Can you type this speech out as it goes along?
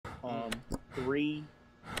3,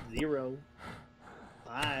 0,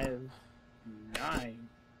 5,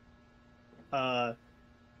 9.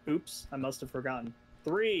 Oops, I must have forgotten.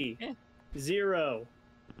 3, 0.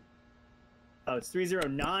 Oh, it's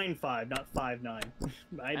 3095, not 59.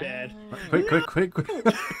 My bad. Quick.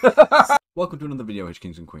 Welcome to another video, Hitch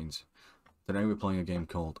Kings and Queens. Today we're playing a game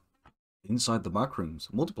called Inside the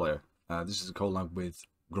Backrooms multiplayer. This is a collab with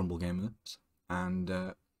Grumble Gamers and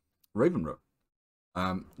Ravenrook.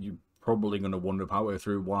 You're probably going to wonder partway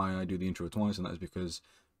through why I do the intro twice, and that is because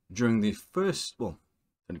during the first, well,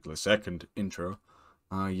 technically second intro,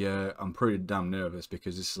 I'm pretty damn nervous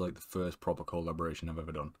because this is like the first proper collaboration I've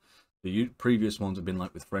ever done. The previous ones have been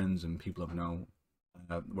like with friends and people I've known,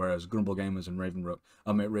 whereas Grumble Gamers and Ravenrook,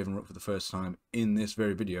 I met Ravenrook for the first time in this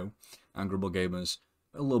very video, and Grumble Gamers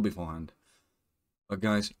a little beforehand. But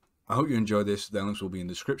guys, I hope you enjoy this. The links will be in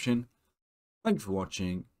the description. Thank you for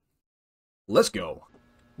watching. Let's go.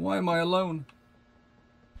 Why am I alone?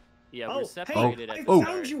 Yeah, we're Hey, separated I at the found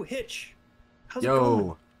start. you, Hitch. How's it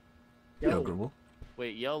going? Yo, Grumble.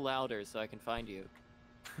 Wait, yell louder so I can find you.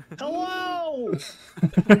 Hello.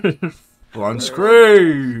 One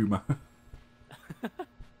scream.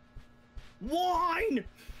 Wine.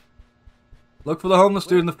 Look for the homeless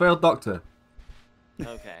dude and the failed doctor.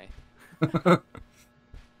 Okay.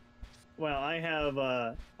 Well, I have.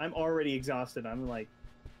 I'm already exhausted. I'm like,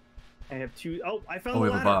 I have 2. Oh, I found Oh, the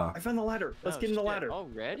we have a ladder. bar. I found the ladder. Let's get in the shit, ladder.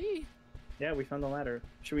 Already? Yeah, we found the ladder.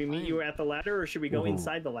 Should we meet you at the ladder, or should we go Ooh.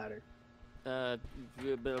 inside the ladder? Blah,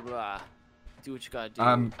 blah, blah. Do what you gotta do.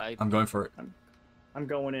 I'm going for it. I'm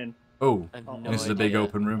going in. Oh, I have Oh, no this is a big idea.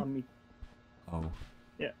 open I'll room. meet. Oh,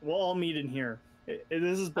 Yeah, we'll all meet in here.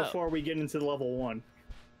 This is before we get into level 1,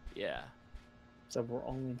 Yeah. so we're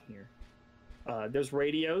all in here. There's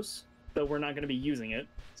radios, though we're not going to be using it.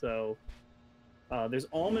 So there's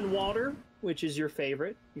almond water, which is your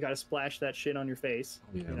favorite. You got to splash that shit on your face.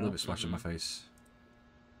 yeah, you a know? little bit splash on my face.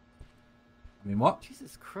 I mean, what?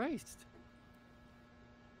 Jesus Christ.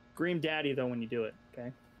 Scream daddy though when you do it.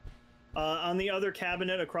 Okay. On the other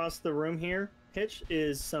cabinet across the room here, Hitch,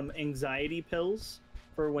 is some anxiety pills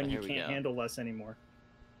for when you Here we can't go. handle us anymore.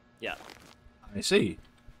 Yeah. I see.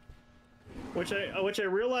 Which I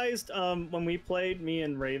realized when we played, me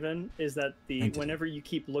and Raven, is that Painted. whenever you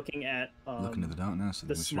keep looking at Looking at the darkness.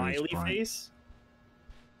 the smiley face,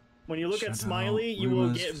 when you look at Shadow, smiley, you will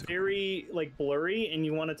rumors, get very like blurry, and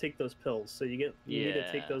you want to take those pills. So you need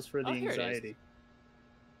to take Yeah. those for the Oh, here it is. anxiety.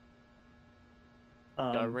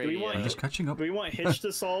 Got Do we radio. want I'm just catching up. do we want Hitch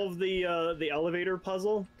to solve the elevator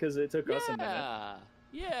puzzle? Because it took us a minute. Yeah.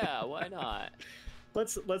 Yeah, why not?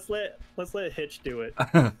 Let's let Hitch do it.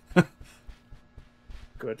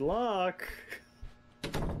 Good luck.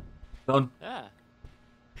 Done. Yeah.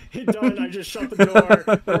 Done. I just shut the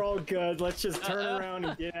door. We're all good. Let's just turn around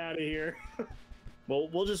and get out of here. Well,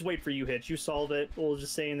 we'll just wait for you, Hitch. You solve it. We'll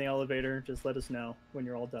just stay in the elevator. Just let us know when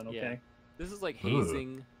you're all done, okay? Yeah. This is like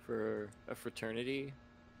hazing for a fraternity.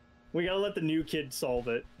 We gotta let the new kid solve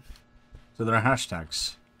it. So there are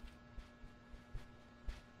hashtags.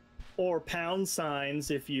 Or pound signs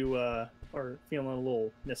if you are feeling a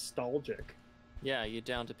little nostalgic. Yeah, you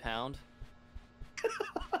down to pound?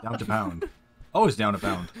 Down to pound. Always down to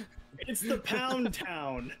pound. It's the Pound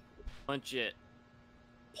Town. Punch it.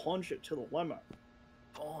 Punch it to the limit.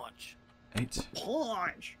 Punch. 8.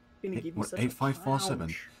 Punch. Gonna give you What? such 8547.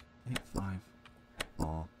 punch.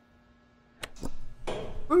 854.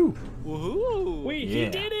 Ooh. Woohoo! Wait, Yeah. he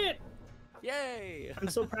did it! Yay! I'm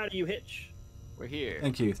so proud of you, Hitch. We're here.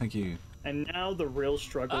 Thank you. Thank you. And now the real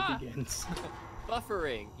struggle Ah! begins.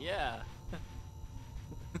 Buffering, yeah.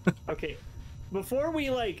 Okay, before we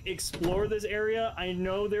like explore this area, I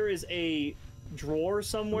know there is a drawer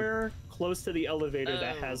somewhere close to the elevator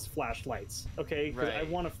that Oh. has flashlights. Okay, because I Right.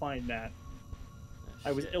 want to find that. Oh,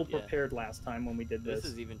 I was shit, ill yeah. prepared last time when we did This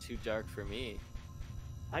this. is even too dark for me.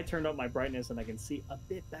 I turned up my brightness and I can see a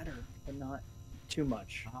bit better, but not too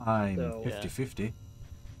much. I'm So- 50-50.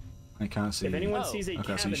 I can't see. If anyone Oh. sees a I can't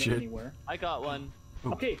see cabinet shit. anywhere, I got one.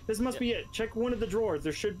 Ooh. okay, this must be it. Check one of the drawers.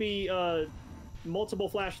 There should be multiple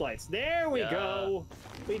flashlights. There we Yeah. go.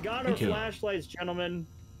 We got our Thank you. flashlights, gentlemen.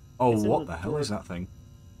 Oh, It's in what the the hell drawer. is that thing?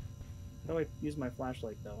 How do I use my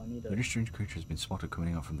flashlight though? I need A to. very strange creature has been spotted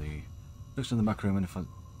coming out from the. Looks in the back room and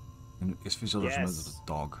its physical resembles Yes. a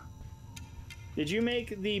dog. Did you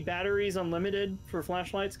make the batteries unlimited for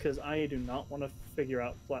flashlights? Because I do not want to figure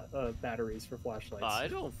out batteries for flashlights. I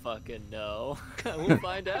don't fucking know. We'll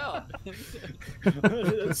find out.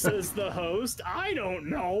 Says the host. I don't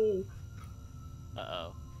know.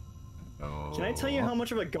 Uh-oh. Oh. Can I tell you how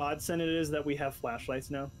much of a godsend it is that we have flashlights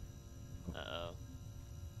now? Uh-oh.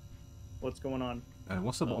 What's going on?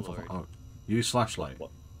 What's the Oh, bottom for? Lord. Oh, Use flashlight.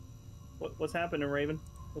 What's happening, Raven?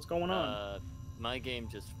 What's going on? My game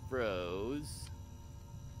just froze.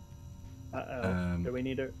 Do we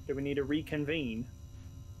need to reconvene?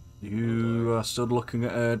 You are still looking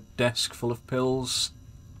at a desk full of pills,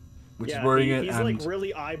 which is worrying it. He's and like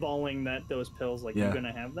really eyeballing those pills. Like, you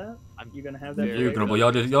gonna have that? You gonna have that? You Grumble,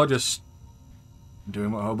 you're just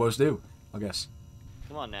doing what hobos do, I guess.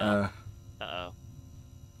 Come on now. Uh-oh.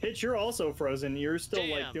 Hitch, you're also frozen. You're still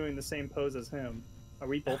like doing the same pose as him. Are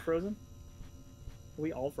we both frozen? Are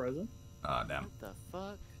we all frozen? Ah, damn. What the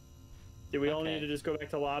fuck? Do we all need to just go back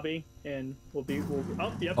to lobby and we'll be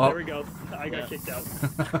oh, yep, there we go. I got kicked out.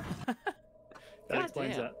 That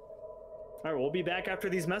explains that. Alright, we'll be back after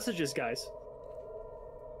these messages, guys.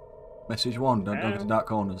 Message 1, don't go to dark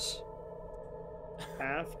corners.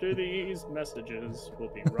 After these messages, we'll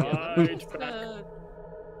be right back.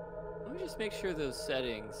 Let me just make sure those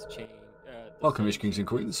settings change. Welcome, Hitch Kings and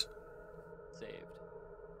Queens. Saved.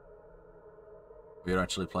 We are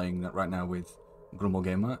actually playing that right now with Grumble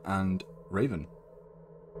Gamer and Raven.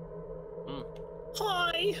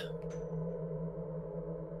 Hi!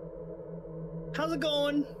 How's it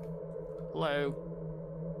going? Hello.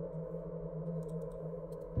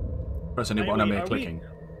 Press any button, I'm clicking.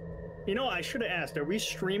 You know, I should have asked, are we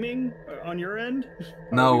streaming on your end?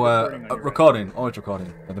 No, recording. Always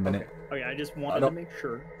recording at the minute. Okay, I just wanted to make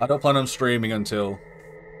sure. I don't plan on streaming until...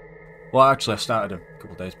 Well, actually, I started a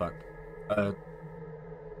couple of days back.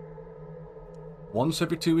 Once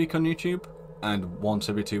every 2 weeks on YouTube, and once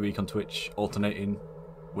every 2 weeks on Twitch, alternating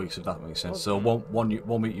weeks, if that makes sense. So one week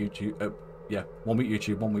YouTube, 1 week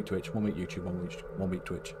YouTube, 1 week Twitch, 1 week YouTube, 1 week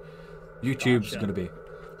Twitch. YouTube's gonna be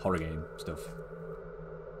horror game stuff.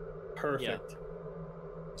 Perfect. Yeah.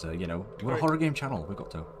 So we're a horror game channel. We've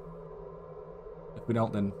got to. If we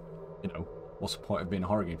don't, then what's the point of being a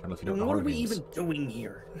horror game channel if you don't know horror games? What are we even doing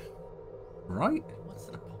here? Right? What's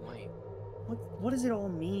the point? What does it all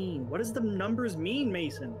mean? What does the numbers mean,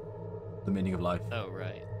 Mason? The meaning of life. Oh,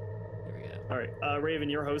 right. Here we go. Alright, Raven,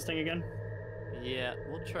 you're hosting again? Yeah,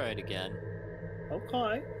 we'll try it again.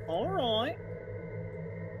 Okay, alright.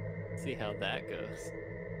 See how that goes.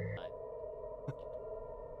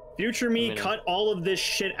 Future me, cut all of this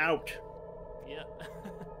shit out. Yeah.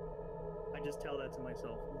 I just tell that to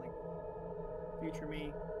myself. I'm like, future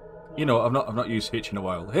me. I've not used Hitch in a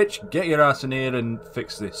while. Hitch, get your ass in here and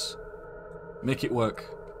fix this. Make it work.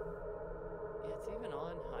 Yeah, it's even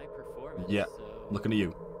on high performance. Yeah, so... looking at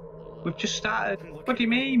you. We've just started. What do you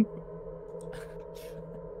mean?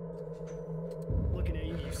 Looking at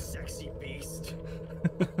you, you sexy beast.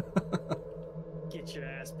 Get your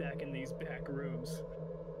ass back in these back rooms.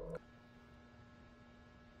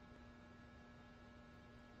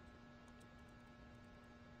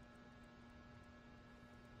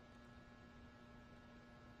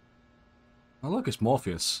 Oh look, it's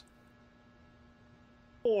Morpheus.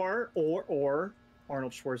 Or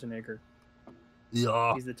Arnold Schwarzenegger.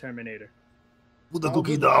 Yeah. He's the Terminator. Put the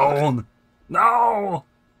cookie down. No.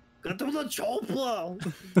 Get to the chopper.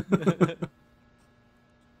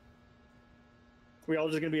 We all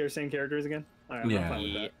just gonna be our same characters again? Alright, I'm fine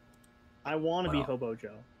with that. I want to be Hobo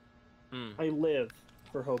Joe. I live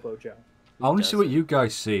for Hobo Joe. I want to see what you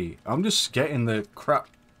guys see. I'm just getting the crap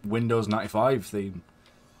Windows 95 theme.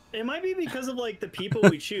 It might be because of like the people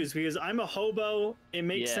we choose. Because I'm a hobo, it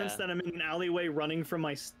makes sense that I'm in an alleyway running from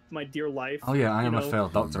my dear life. Oh yeah, I am a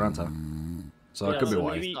failed doctor, aren't I? So that could be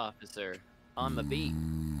why. Police officer on the beat.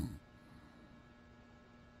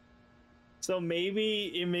 So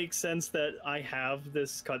maybe it makes sense that I have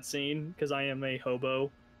this cutscene because I am a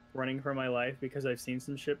hobo running for my life because I've seen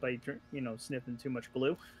some shit by sniffing too much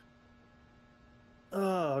glue.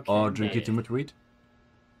 Oh, okay. Or drinking too much weed.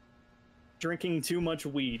 Drinking too much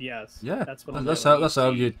weed, yes. Yeah, that's what. That's how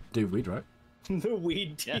you do weed, right? The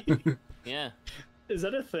weed tea. Yeah. Is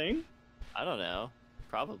that a thing? I don't know.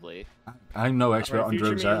 Probably. I'm no expert on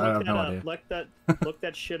drugs. I have no idea. Look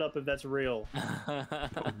that shit up if that's real.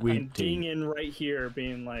 Weed tea. Ding in right here,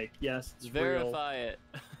 being like, yes, it's Verify real. it.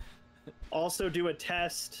 Also, do a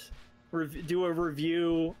test. Do a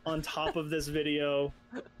review on top of this video.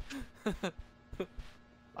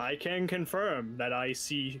 I can confirm that I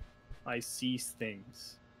see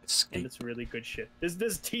things. Escape. And it's really good shit.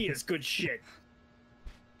 This tea is good shit.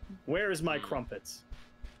 Where is my crumpets?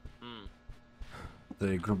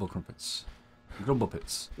 The grumble crumpets. Grumble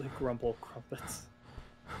pits. The grumble crumpets.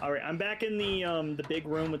 Alright, I'm back in the big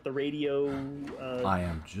room with the radio. I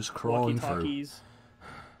am just crawling through.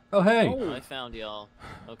 Oh hey! Oh, I found y'all.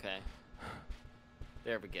 Okay.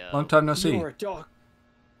 There we go. Long time no see. You're a dog.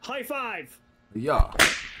 High five! Yeah.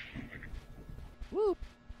 Woo!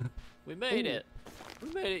 We made it. We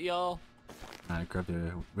made it, y'all. Grab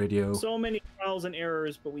the radio. So many trials and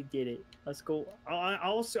errors, but we did it. Let's go.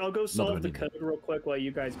 I'll go solve the code real quick while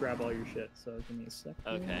you guys grab all your shit. So give me a second.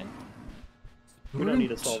 Okay. We don't need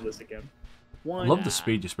to solve this again. I love the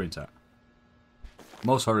speed you sprint at.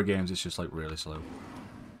 Most horror games, it's just like really slow.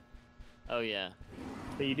 Oh yeah.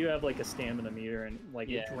 But you do have like a stamina meter, and like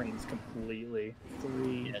Yeah. it drains completely.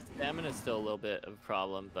 3. Yeah, stamina's still a little bit of a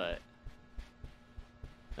problem, but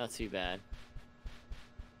not too bad.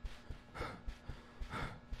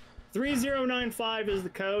 3095 is the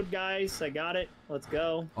code, guys. I got it. Let's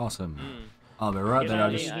go. Awesome. Mm. I'll be right Get there.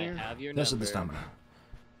 out I of just here. I have your tested number. the stamina.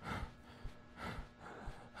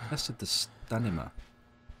 Tested the stamina.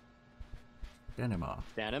 Stamina.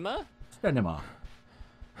 Stamina? Stamina.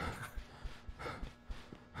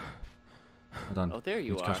 Hold on. Oh, there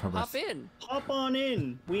you Need to are. catch my breath. Hop in. Hop on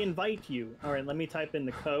in. We invite you. All right, let me type in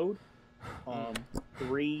the code.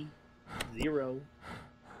 3059.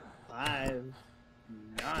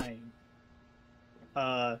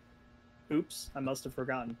 Oops, I must have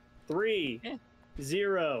forgotten. 30.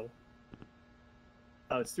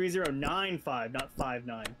 Oh, it's 3095, not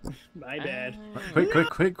 59. My bad.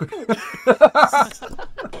 Quick.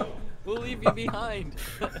 We'll leave you behind.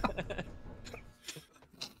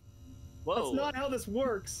 Whoa. That's not how this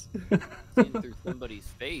works. In through somebody's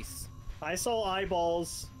face. I saw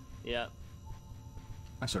eyeballs. Yeah.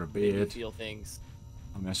 I saw a Made you beard. feel things.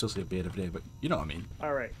 I mean, I still see a beard every day, but you know what I mean.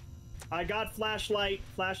 All right. I got flashlight.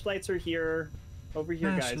 Flashlights are here. Over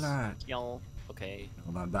here, guys. Flashlight. Y'all. Okay.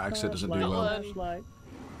 Well, that accent doesn't do Flashlight, well. flashlight.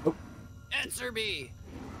 Answer me.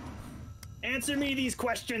 Answer me these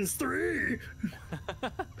questions. 3.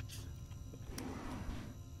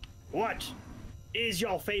 What is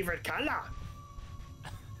your favorite color?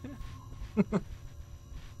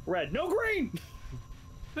 Red. No, green.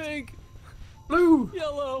 Pink. Blue.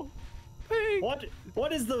 Yellow. Pink.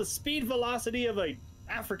 What is the speed velocity of a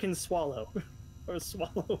African swallow? Or a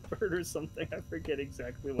swallow bird or something? I forget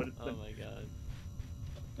exactly what it's Oh my god.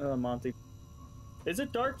 Oh, Monty. Is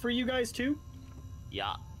it dark for you guys too?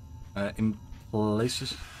 Yeah. In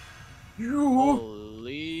places.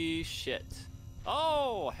 Holy shit.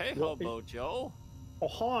 Oh, hey, Well, Hobo Joe. Oh,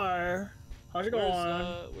 hi. How's it going?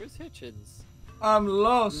 Where's Hitchens? I'm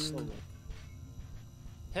lost.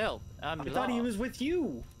 Help, I'm I thought he was with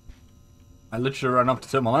you. I literally ran up to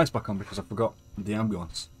turn my lights back on because I forgot the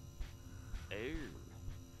ambulance. Oh.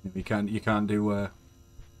 You can't do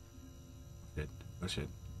shit.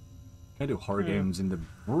 Can't do horror games in the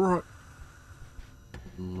bright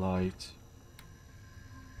light.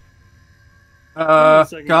 a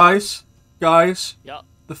second. Guys, Yeah.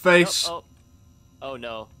 the face. Oh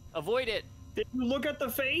no. Avoid it. Did you look at the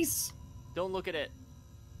face? Don't look at it.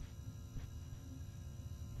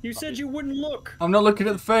 You said you wouldn't look. I'm not looking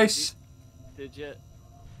at the face. Did you?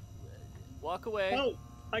 Walk away. Oh,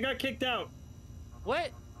 I got kicked out. What?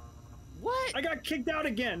 What? I got kicked out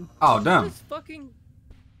again. Oh damn. This fucking.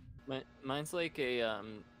 Mine's like a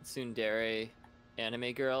tsundere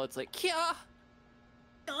anime girl. It's like Kya.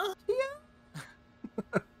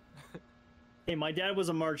 Hey, my dad was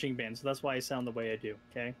a marching band, so that's why I sound the way I do.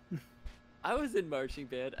 Okay. I was in marching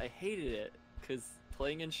band. I hated it because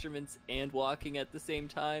playing instruments and walking at the same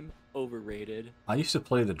time, overrated. I used to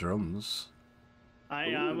play the drums.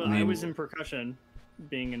 I was in percussion,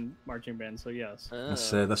 being in marching band, so yes.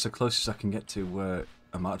 That's the closest I can get to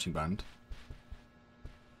a marching band.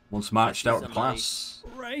 Once marched out of somebody- class.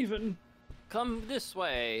 Raven, Come this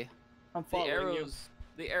way. I'm The following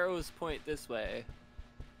you. arrows point this way.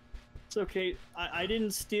 It's okay. I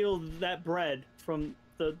didn't steal that bread from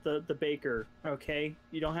the baker. Okay,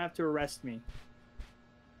 you don't have to arrest me.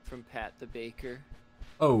 From Pat the Baker.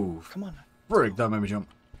 Oh, Come on. frig, that made me jump.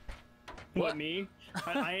 What, me?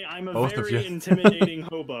 I'm a Both of very you. intimidating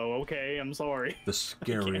hobo. Okay, I'm sorry. The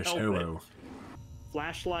scariest help hobo.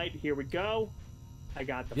 Flashlight. Here we go. I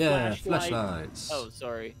got the Yeah, flashlight. flashlights. Oh,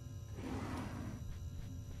 sorry.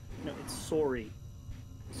 No, it's sorry.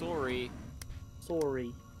 Sorry.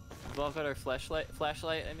 Sorry. We've all got our flashlight,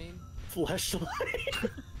 I mean. Flashlight.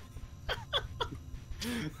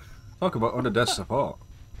 Talk about under desk support.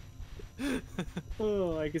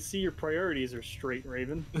 Oh, I can see your priorities are straight,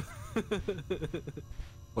 Raven. Trapped in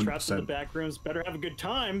the 100%. back rooms. Better have a good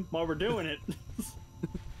time while we're doing it.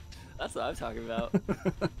 That's what I'm talking about.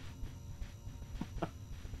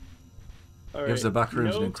 All Gives the back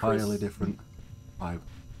rooms no an entirely Chris- different vibe.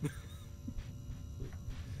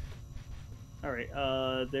 All right.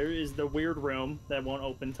 There is the weird room that won't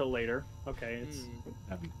open till later. Okay. It's.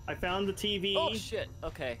 I found the TV. Oh shit.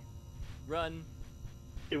 Okay. Run.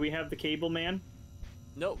 Do we have the cable man?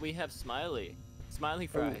 No, we have Smiley. Smiley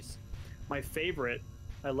fries. My favorite.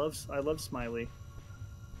 I love Smiley.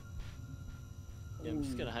 Yeah, I'm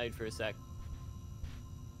just gonna hide for a sec.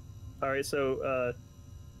 All right, so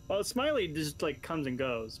well, Smiley just like comes and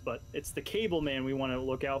goes, but it's the cable man we want to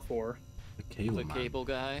look out for. The cable The man. cable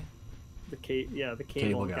guy. The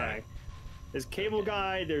cable guy. There's cable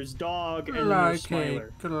guy. There's dog, and then Hello, there's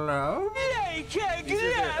Smiler. hello. These are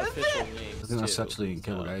their official names. I think that's too, actually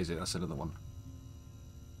cable so- guy, is it? That's another one.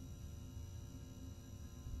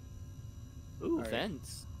 Ooh, Alright.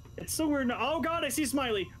 vents. It's so weird. Oh God, I see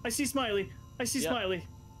Smiley. I see Smiley. I see Yep. Smiley.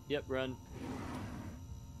 Yep, run.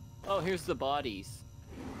 Oh, here's the bodies.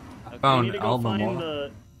 Okay. We Found need to go alma find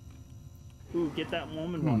mater. the. Ooh, get that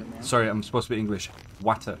almond water, man. Sorry, I'm supposed to be English.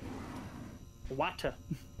 Water. Water.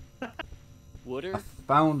 Water? I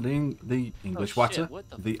found the English shit, water. what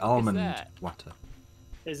the The fuck is almond that? water.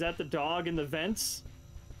 Is that the dog in the vents?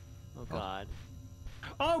 Oh god.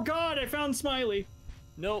 Oh God, I found Smiley.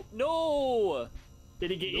 No, no!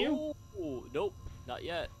 Did he get you? No! Nope, not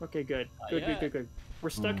yet. Okay, good. Not Good, yet. good, good, good. We're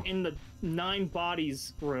stuck in the 9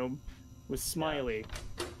 bodies room with Smiley.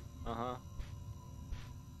 Uh-huh.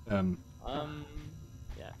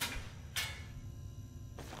 Yeah.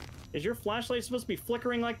 Is your flashlight supposed to be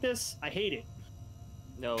flickering like this? I hate it.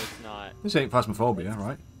 No, it's not. This ain't phasmophobia,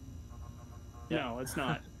 right? No, it's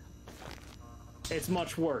not. It's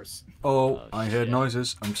much worse. Oh, Oh, I heard shit.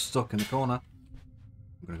 noises. I'm stuck in the corner.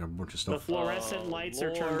 I'm gonna grab a bunch of The stuff. fluorescent Oh, lights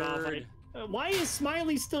are turned off. Lord. Why is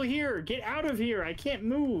Smiley still here? Get out of here. I can't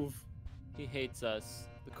move. He hates us.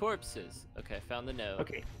 The corpses. Okay, I found the note.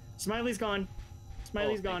 Okay. Smiley's gone.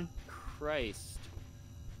 Smiley's Oh, gone. thank Christ.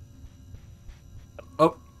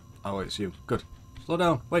 Oh, it's you. Good. Slow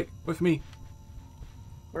down. Wait for me.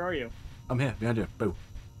 Where are you? I'm here, behind you. Boo.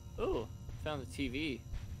 Oh, found the TV.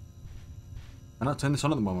 I'm not turning this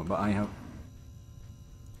on at the moment, but I have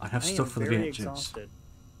I am stuff for the very VHS. exhausted.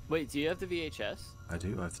 Wait, do you have the VHS? I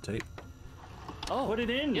do. I have the tape. Oh, Put it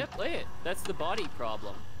in. Yeah, play it. That's the body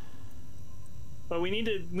problem. But we need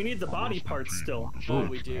the body parts still. Oh,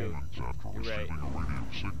 we do. You're right.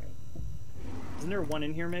 Isn't there one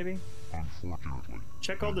in here maybe? Unfortunately,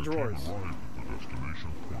 Check all the drawers. arrived at the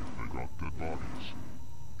destination point, they got dead bodies.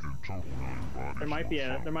 In total, 9 bodies.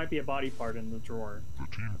 There might be a body part in the drawer. The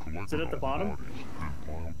team collected Is it at the all bottom? bodies and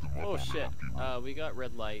piled them up Oh on shit. empty room. We got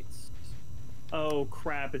red lights. Oh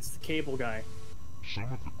crap! It's the cable guy. Some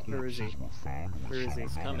of the Where is he? corpses were found with Where is some he?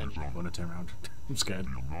 He's anomalies coming. I'm on gonna turn around. I'm scared.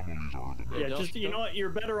 The anomalies are the Yeah, don't- just you know what? You're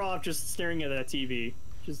better off just staring at that TV.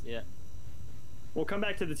 Just Yeah. we'll come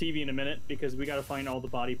back to the TV in a minute because we got to find all the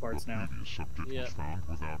body parts The now. previous subject Yeah. was found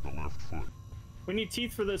without the left foot. We need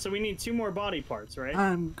teeth for this, so we need 2 more body parts, right?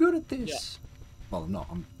 I'm good at this. Well, I'm not.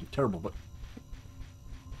 I'm terrible, but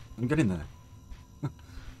I'm getting there.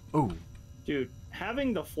 Oh, Dude,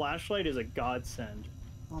 having the flashlight is a godsend.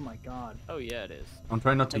 Oh my god. Oh yeah, it is. I'm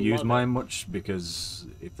trying not to I use love mine much because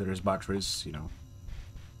if there is batteries, you know.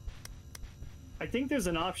 I think there's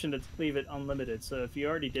an option to leave it unlimited, so if you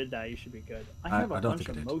already did that, you should be good. I I- have a I don't bunch think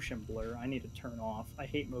I of did. motion blur I need to turn off. I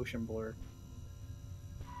hate motion blur.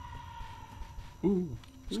 Ooh,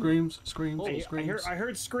 screams, screams, Oh, screams. I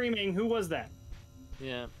heard screaming. Who was that?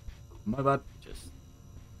 Yeah. My bad. Just.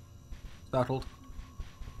 Startled.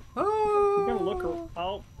 I'm Oh. gonna look.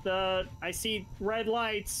 Oh, I see red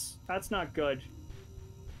lights. That's not good.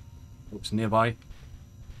 Oops, nearby.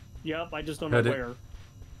 Yep, I just don't Heard know it. where.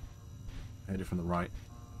 Heard it from the right.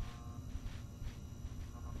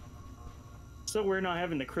 So we're not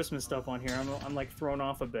having the Christmas stuff on here. I'm like thrown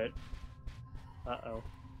off a bit. Uh-oh.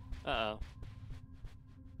 Uh-oh.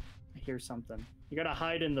 I hear something. You gotta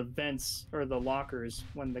hide in the vents or the lockers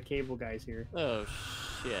when the cable guy's here. Oh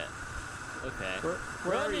shit. Okay.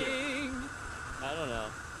 Where are you? Running! I don't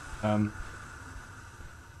know.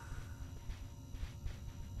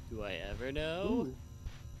 Do I ever know? Ooh.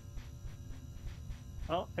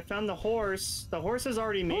 Oh, I found the horse. The horse is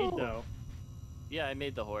already made, Oh. though. Yeah, I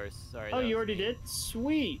made the horse. Sorry. Oh, that you was already me. did?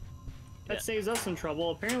 Sweet. That Yeah. saves us some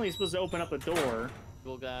trouble. Apparently, he's supposed to open up a door.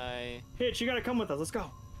 Cool guy. Hitch, you gotta come with us. Let's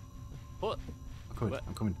go. What? I'm coming. What?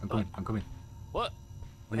 I'm coming. I'm coming. I'm coming. What?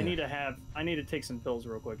 Oh, yeah. I need to take some pills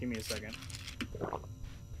real quick. Give me a second.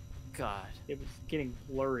 God. It was getting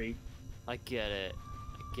blurry. I get it.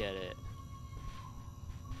 I get it.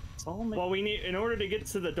 Well, we need, in order to get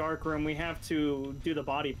to the dark room, we have to do the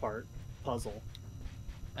body part puzzle.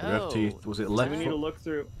 Do we have teeth? Was it left We need to foot? look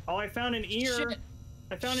through. Oh, I found an ear. Shit.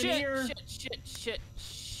 I found shit, an ear.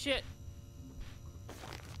 Shit.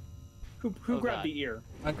 Who Oh, grabbed God. the ear?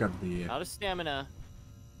 I grabbed the Out of stamina.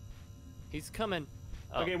 He's coming.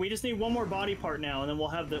 Oh, Okay, we just need one more body part now, and then we'll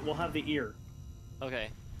have the ear. Okay.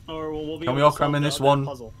 Or we'll be Can able we to all solve cram in the this other one?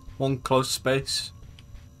 puzzle. one close space.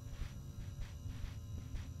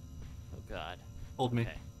 God. Hold me.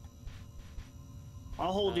 Okay.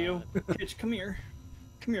 I'll hold you. Hitch, come here.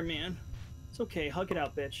 Come here, man. It's okay. Hug it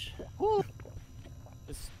out, bitch. Whew.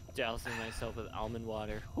 Just dousing myself with almond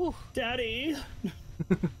water. Whew. Daddy.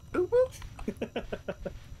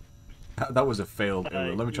 That was a failed.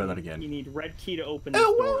 Let me try that You again. need red key to open this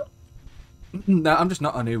door. No, I'm just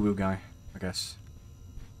not a new wheel guy, I guess.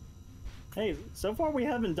 Hey, so far we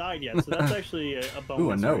haven't died yet, so that's actually a bonus. Ooh, a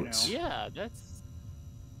right note. now. Yeah, that's.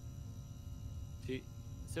 See,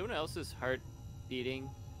 someone else's heart beating.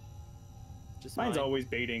 Just Mine's mine. always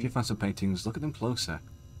If you baiting. find some paintings, look at them closer.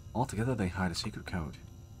 Altogether, they hide a secret code.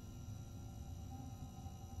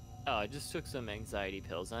 Oh, I just took some anxiety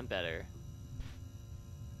pills. I'm better.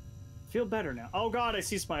 Feel better now. Oh God, I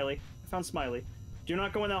see Smiley. I found Smiley. Do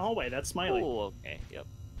not go in that hallway. That's Smiley. Oh, okay. Yep.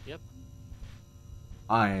 Yep.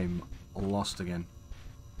 I'm lost again.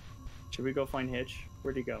 Should we go find Hitch?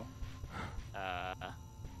 Where'd he go?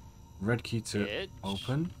 Red key to Hitch?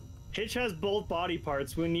 open. Hitch has both body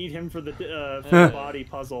parts. We need him for the body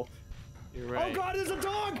puzzle. You're right. Oh God, there's a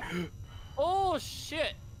dog! Oh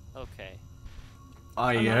shit. Okay.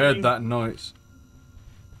 I I'm heard hiding. that noise.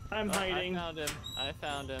 I'm Oh, hiding. I found him. I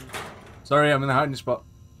found him. Sorry, I'm in the hiding spot.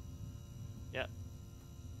 Yep.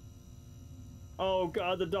 Oh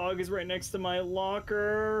God, the dog is right next to my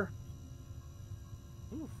locker.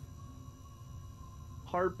 Oof.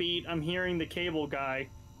 Heartbeat. I'm hearing the cable guy.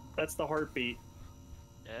 That's the heartbeat.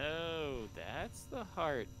 Oh, that's the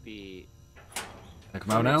heartbeat. Check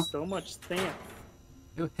them out now. So much stamp.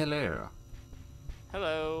 Oh, hello.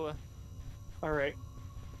 Hello. All right.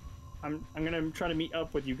 I'm gonna try to meet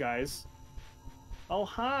up with you guys. Oh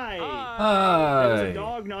hi. There's a Hi.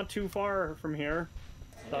 dog not too far from here.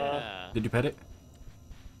 Yeah. Did you pet it?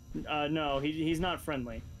 No, he's not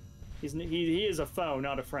friendly. He is a foe,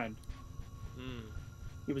 not a friend. Hmm.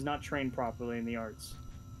 He was not trained properly in the arts.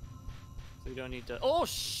 So we don't need to. Oh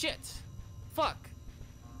shit! Fuck.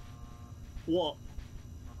 Well,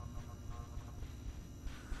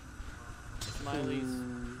 Smiley's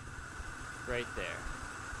right there.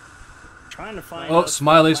 trying to find. Oh, us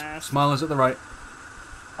Smiley's. last- Smiley's at the right.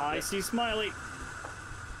 I see Smiley.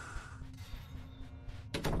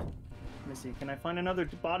 Let me see. Can I find another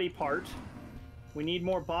body part? We need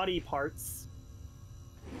more body parts.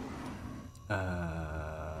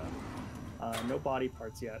 No body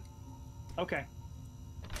parts yet. Okay.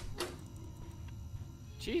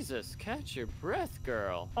 Jesus, catch your breath,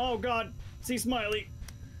 girl. Oh God, see Smiley.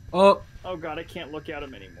 Oh, Oh God, I can't look at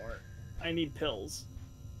him anymore. I need pills.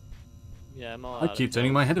 Yeah, I'm all I out keep of turning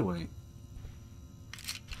pills. my head away.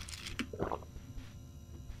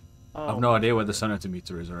 Oh, I've no idea where the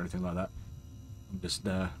centimeter is or anything like that. I'm just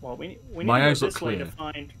well, we need My to go eyes look this way to clear.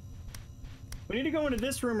 find. We need to go into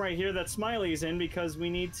this room right here that Smiley's in because we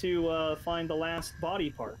need to find the last body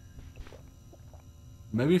part.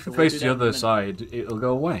 Maybe if you So we'll face do the that in a other minute. side, it'll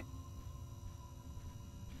go away.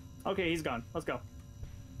 Okay, he's gone. Let's go.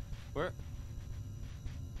 Where?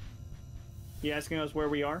 You asking us where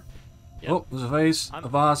we are? Yep. Oh, there's a vase, a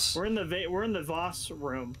vase. We're in the Voss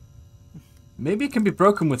room. Maybe it can be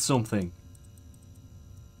broken with something.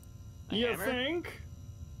 A You hammer? think?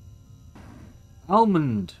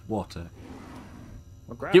 Almond water.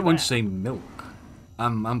 Well, grab Get one that. to say milk.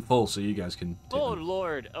 I'm full, so you guys can. Take Oh them.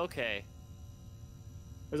 lord. Okay.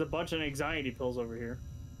 There's a bunch of anxiety pills over here.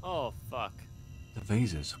 Oh fuck. The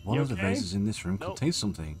vases. One You of the okay? vases in this room Nope. contains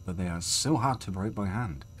something, but they are so hard to break by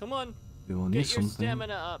hand. Come on. We will need Get your something.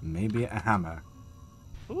 stamina up. Maybe a hammer.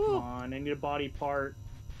 Come Ooh. on, I need a body part.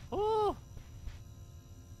 Oh.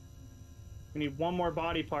 We need one more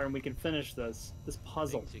body part and we can finish this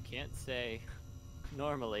puzzle. Things you can't say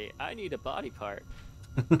normally. I need a body part.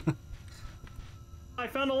 I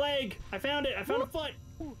found a leg! I found it! I found a foot!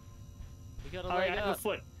 We got a Alright, leg I have a up.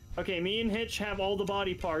 foot. Okay, me and Hitch have all the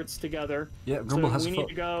body parts together. Yeah, So Grumble has we a need foot.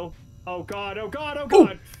 to go. Oh god, oh god, oh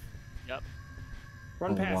god! Yep.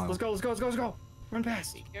 Run Oh, past. wow. Let's go, let's go, let's go, let's go! Run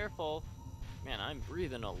past! Be careful. Man, I'm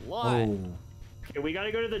breathing a lot. Oh, Okay, we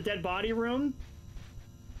gotta go to the dead body room.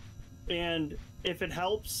 And if it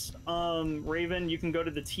helps, Raven, you can go to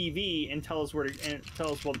the TV and tell us where to and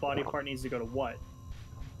tell us what body part needs to go to what.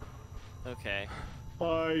 Okay.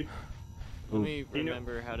 Bye. Let Ooh. me You know-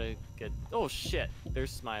 remember how to get. Oh shit! There's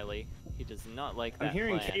Smiley. He does not like that. I'm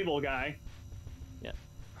hearing plan. cable guy. Yep.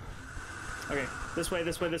 Okay, this way,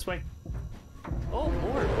 this way, this way. Oh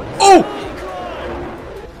lord! What is Oh!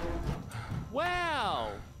 that?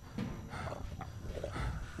 Wow!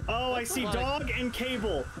 Oh, I see lot of- dog and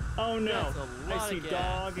cable. Oh no, That's a I lot see of gas.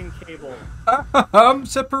 dog and cable. I'm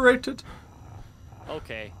separated.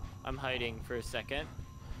 Okay, I'm hiding for a second.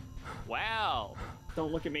 Wow!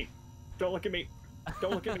 Don't look at me. Don't look at me.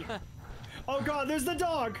 Don't look at me. Oh god, there's the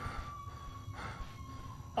dog!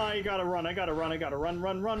 I gotta run, I gotta run, gotta run,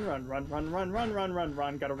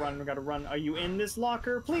 gotta run. Are you in this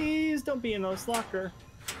locker? Please don't be in this locker.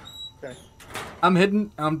 Okay. I'm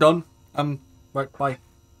hidden. I'm done. Right, bye.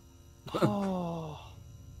 Oh.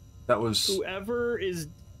 That was...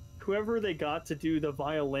 Whoever they got to do the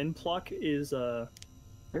violin pluck is,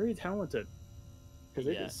 very talented. Because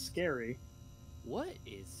it is scary. What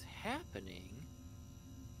is happening?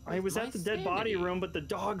 I was at the dead body room, but the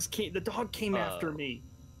dog came after me.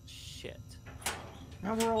 Shit.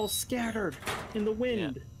 Now we're all scattered in the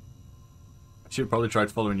wind. Yeah. I should have probably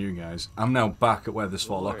tried following you guys. I'm now back at where there's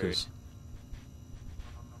 4 lockers.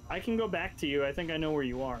 I can go back to you. I think I know where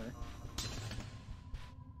you are.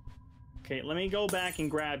 Okay, let me go back and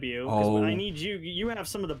grab you. Because I need you. You have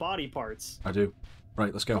some of the body parts. I do.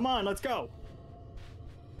 Right, let's go. Come on, let's go.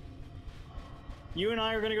 You and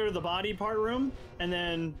I are going to go to the body part room, and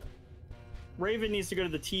then Raven needs to go to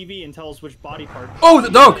the TV and tell us which body part. Oh, the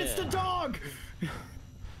dog! It's the dog!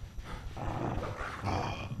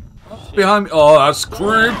 Behind me. Oh, that's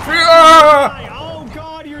creepy! Ah! Oh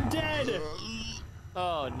god, you're dead!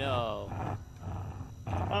 Oh no.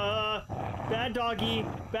 Bad doggy.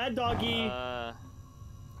 Bad doggy.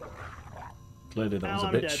 Clearly that was a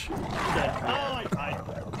I'm bitch. dead. I'm dead. Oh, I died.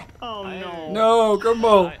 Oh no. No,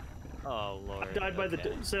 Grumble! Oh lord. I died by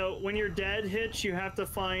the... So, when you're dead, Hitch, you have to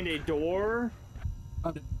find a door.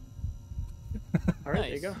 Alright, there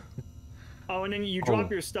you go. Oh, and then you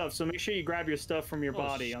drop your stuff, so make sure you grab your stuff from your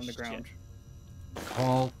body on the ground.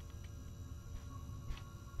 Call.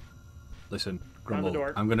 Listen, Grumble,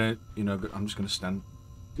 door. I'm gonna, I'm just gonna stand.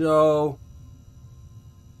 Go.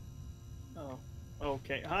 Oh,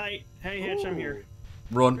 okay. Hi. Hey, Hitch, I'm here.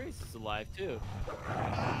 Run. Grace is alive too.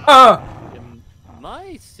 Ah! And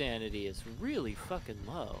my sanity is really fucking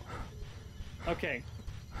low. Okay.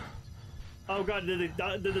 Oh god, did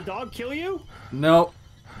the dog kill you? No.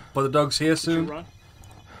 But the dog's here Did you soon. run?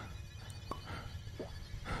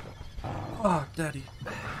 Oh, daddy.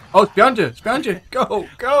 Oh, it's behind you. It's behind you. Go,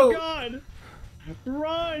 go. Oh god!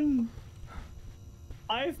 Run!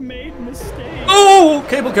 I've made mistakes. Oh,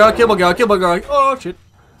 cable guy, cable guy, cable guy. Oh, shit.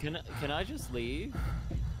 Can I just leave?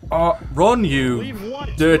 Run, you Leave what?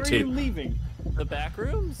 dirty. Where are you leaving? The back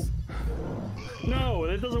rooms? No,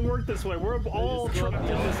 it doesn't work this way. We're all just go up trapped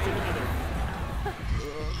in the this together.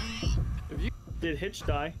 Did Hitch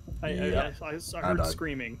die? I heard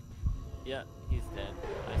screaming. Yeah, he's dead.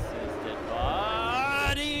 I see his dead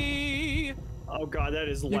body. Oh god, that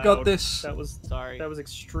is loud. You got this. That was Sorry. That was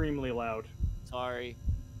extremely loud. Sorry.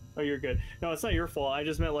 Oh, you're good. No, it's not your fault. I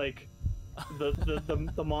just meant like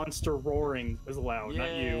the monster roaring was loud, not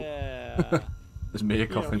you. Yeah. There's me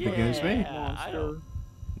coughing against me. Yeah, I don't.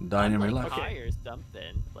 Dying in real Like life. high or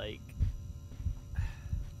something. Like.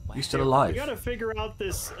 You still alive? We gotta figure out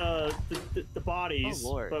this the bodies, Oh,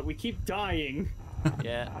 Lord. but we keep dying.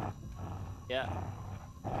 Yeah. Yeah.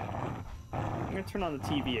 I'm gonna turn on the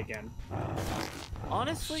TV again.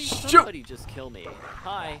 Honestly, Shoot. somebody just kill me.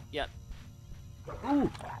 Hi. Yep.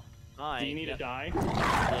 Ooh. Hi. Do you need to die?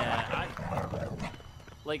 Yeah.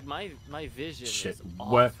 Like my vision Shit. is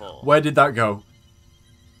awful. Where did that go?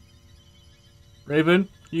 Raven,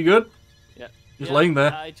 you good? Yeah. Just laying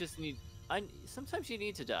there. I just need. Sometimes you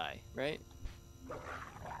need to die, right?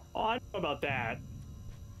 Oh, I don't know about that.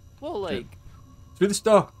 Well, like. Through the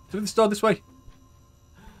store. Through the store this way.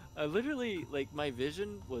 I literally, like, my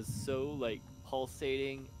vision was so, like,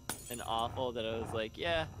 pulsating and awful that I was like,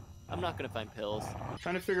 yeah, I'm not gonna find pills.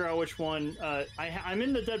 Trying to figure out which one. I'm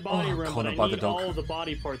in the dead body room, but I by the need dog. all of the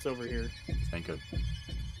body parts over here. This ain't good.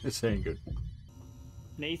 This ain't good.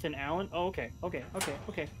 Nathan Allen? Oh, okay. I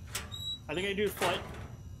think I do flight.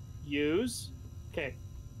 Use. Okay.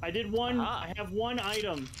 I did one. I have one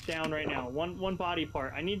item down right now. One body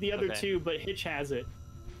part. I need the other two, but Hitch has it.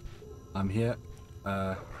 I'm here.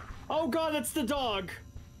 Oh god, that's the dog!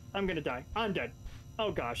 I'm gonna die. I'm dead.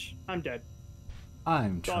 Oh gosh, I'm dead.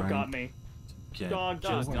 I'm Dog trying got me. to get...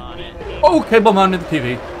 Doggone it. Oh, cable man in the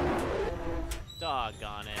TV.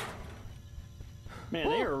 Doggone it.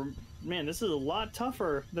 Man, this is a lot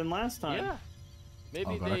tougher than last time. Yeah. Maybe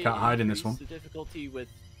Oh god, they I can't hide in this increased one. the difficulty with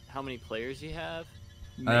how many players you have.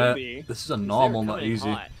 Maybe. This is a 'Cause normal, they were not coming easy.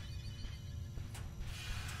 hot.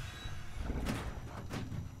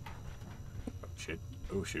 Oh shit.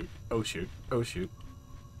 Oh shoot. Oh shoot. Oh shoot.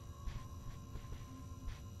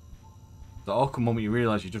 The awkward moment you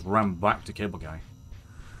realise you just ran back to cable guy.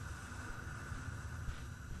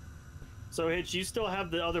 So Hitch, you still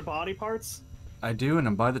have the other body parts? I do, and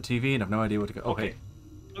I'm by the TV, and I've no idea where to go. Okay.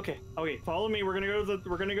 Follow me. We're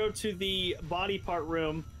gonna go to the body part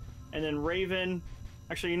room, and then Raven.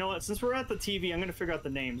 Actually, you know what? Since we're at the TV, I'm gonna figure out the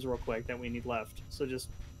names real quick that we need left. So just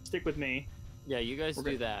stick with me. Yeah, you guys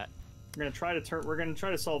do that. We're gonna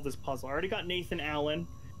try to solve this puzzle. I already got Nathan Allen,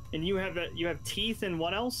 and you have teeth and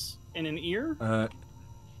what else? And an ear?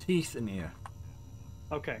 Teeth and ear.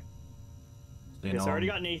 Okay. Okay, so I already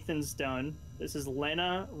got Nathan's done. This is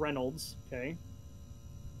Lena Reynolds. Okay.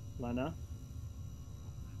 Lena.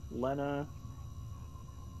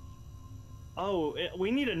 Oh,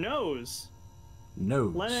 we need a nose.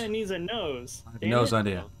 Nose. Lena needs a nose. I have no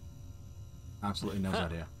idea. Absolutely no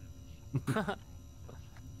idea.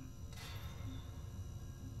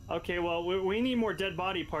 Okay, well, we need more dead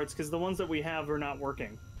body parts because the ones that we have are not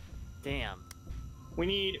working. Damn. We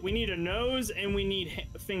need a nose and we need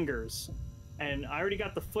fingers, and I already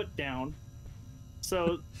got the foot down.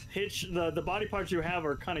 So Hitch, the body parts you have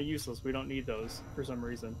are kind of useless. We don't need those for some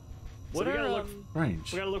reason. What so are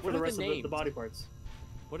range? We gotta look for the rest of the body parts.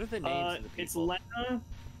 What are the names of the people? It's Lena,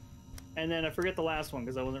 and then I forget the last one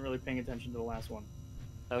because I wasn't really paying attention to the last one.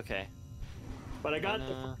 Okay. But I got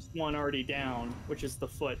the first one already down, which is the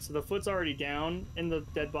foot. So the foot's already down in the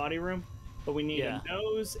dead body room, but we need a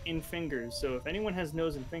nose and fingers. So if anyone has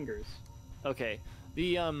nose and fingers. Okay.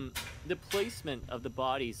 The placement of the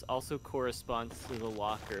bodies also corresponds to the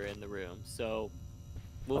locker in the room. So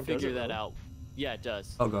we'll figure that out. Yeah, it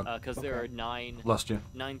does. Oh god. Because there are 9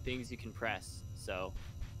 things you can press. So.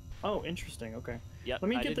 Oh, interesting. Okay. Yep. Let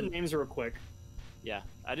me get the names real quick. Yeah,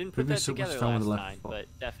 I didn't put that together last time, but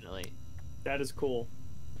definitely. That is cool.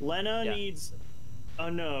 Lena needs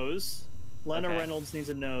a nose. Lena Reynolds needs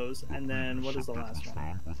a nose, and then what is the last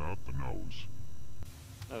one? Without the nose.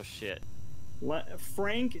 Oh shit.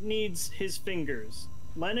 Frank needs his fingers.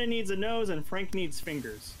 Lena needs a nose, and Frank needs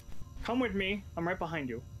fingers. Come with me. I'm right behind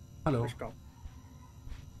you. Hello. Let's go.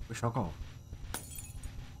 We shall go.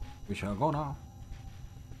 We shall go now.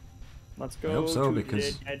 Let's go to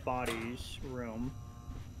the dead bodies room.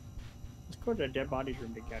 Let's go to the dead bodies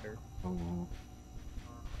room together. Oh.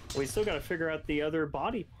 We still gotta figure out the other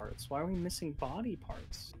body parts. Why are we missing body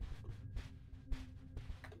parts?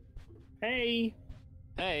 Hey!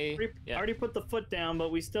 Hey! I already put the foot down,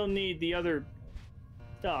 but we still need the other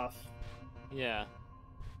stuff. Yeah.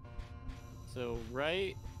 So,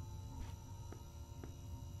 right...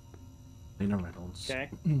 Lena Reynolds. Okay.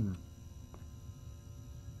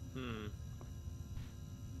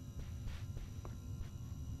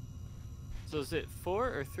 So is it 4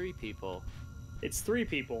 or 3 people? It's 3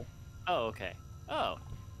 people. Oh, okay. Oh.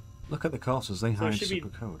 Look at the courses, they hide super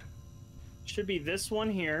code. Should be this one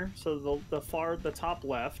here, so the top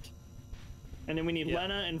left. And then we need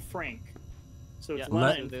Lena and Frank. So it's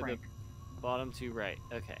Lena and Frank. Bottom 2 right.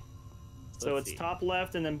 Okay. So it's top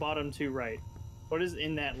left and then bottom 2 right. What is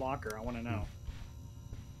in that locker? I want to know.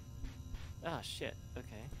 Oh, shit.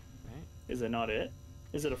 Okay. Right. Is it not it?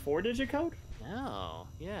 Is it a 4-digit code? No.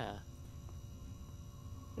 Yeah.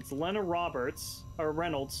 It's Lena Reynolds,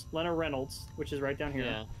 Lena Reynolds, which is right down here.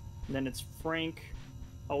 Yeah. And then it's Frank.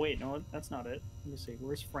 Oh wait, no, that's not it. Let me see.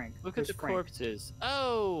 Where's Frank? Look at the corpses.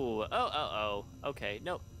 Oh. Okay.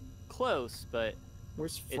 No, close, but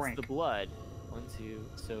where's Frank? It's the blood. 1, 2.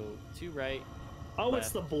 So 2 right. Oh, left.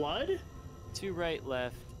 It's the blood. 2 right,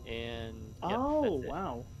 left, and. Yep, oh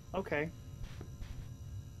wow. Okay.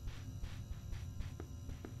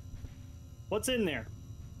 What's in there?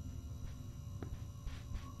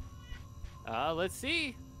 Let's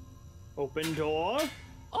see. Open door.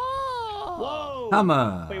 Oh! Whoa!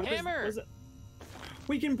 Hammer! Wait, hammer! What is it?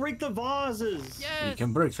 We can break the vases! Yes! We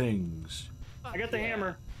can break things. I got the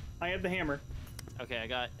hammer. I have the hammer. Okay, I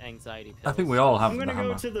got anxiety pills. I think we all have the hammer. I'm gonna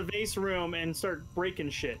go to the vase room and start breaking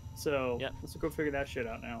shit. So, let's go figure that shit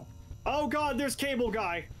out now. Oh god, there's Cable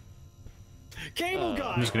Guy! Cable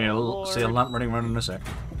Guy! I'm just gonna see a lamp running around in a sec.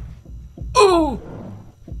 Oh!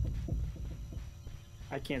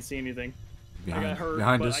 I can't see anything. I got hurt,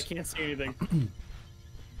 behind but us. I can't see anything.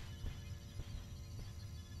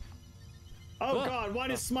 Oh god, why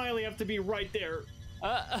does Smiley have to be right there?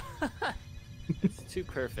 It's too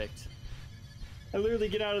perfect. I literally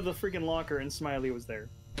get out of the freaking locker and Smiley was there.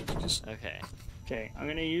 Okay. Okay, I'm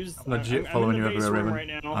gonna use. Legit I'm following in you the vase everywhere, room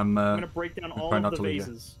Raven. right now. I'm gonna break down all of the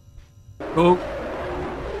vases. Oh!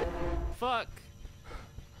 Fuck!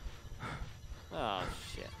 Oh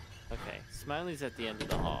shit. Okay, Smiley's at the end of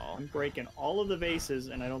the hall. I'm breaking all of the vases,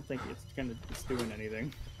 and I don't think it's doing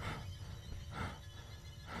anything.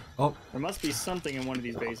 Oh! There must be something in one of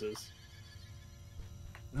these vases.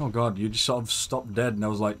 Oh god, you just sort of stopped dead, and I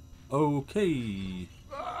was like, okay.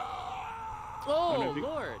 Oh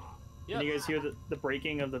lord! Yep. Can you guys hear the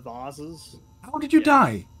breaking of the vases? How did you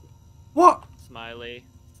die? What? Smiley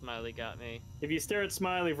got me. If you stare at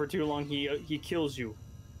Smiley for too long, he kills you.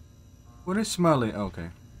 What is Smiley? Okay.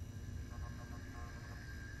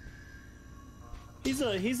 He's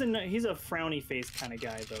a frowny face kind of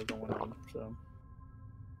guy though going on. So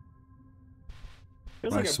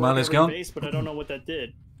feels Right, like I Smiley's broke every gone. vase, but I don't know what that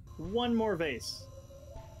did. One more vase.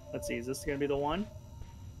 Let's see. Is this gonna be the one?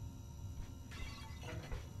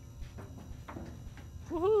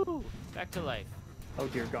 Woohoo! Back to life. Oh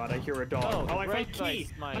dear God! I hear a dog. Oh, Oh, I red found key.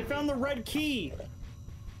 vase, Smiley. I found the red key.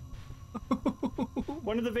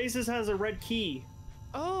 One of the vases has a red key.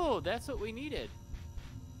 Oh, that's what we needed.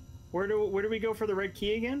 Where do we go for the red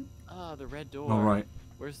key again? Ah, the red door. All right.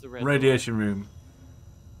 Where's the red Radiation room.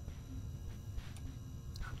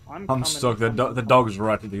 I'm I'm stuck. The dog's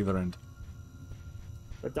right at the other end.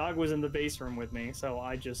 The dog was in the vase room with me, so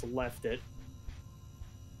I just left it.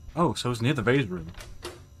 Oh, so it's near the vase room.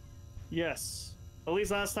 Yes. At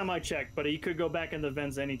least last time I checked, but he could go back in the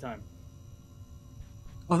vents anytime.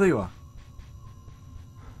 Oh, there you are.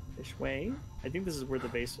 This way? I think this is where the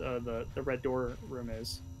base, the red door room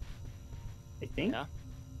is. I think. Yeah.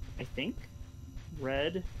 I think.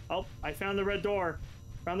 Red. Oh, I found the red door.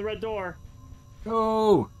 Found the red door.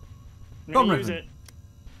 Go! I'm Come, gonna use Raven. it.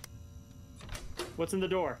 What's in the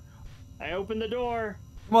door? I opened the door.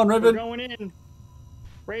 Come on, We're Raven. going in.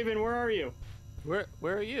 Raven, where are you? Where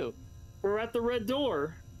are you? We're at the red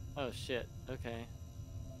door. Oh shit. Okay.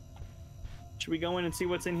 Should we go in and see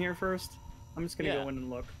what's in here first? I'm just gonna Yeah. go in and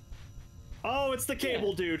look. Oh, it's the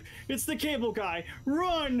cable dude. It's the cable guy.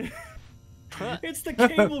 Run! It's the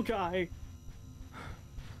cable guy.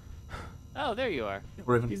 Oh, there you are.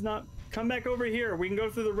 Raven. He's not. Come back over here. We can go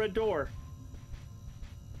through the red door.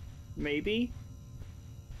 Maybe.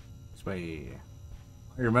 This way.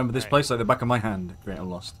 I remember this Alright. place like the back of my hand. Great, I'm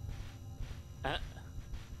lost. Oh,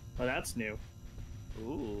 that's new.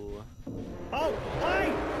 Ooh. Oh,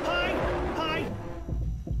 hi! Hi! Hi!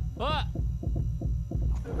 Ah!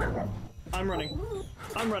 I'm running.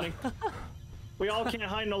 I'm running. We all can't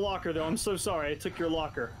hide in a locker, though. I'm so sorry. I took your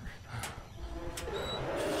locker.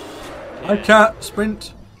 I can't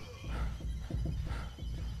sprint.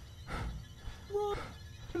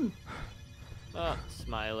 Oh,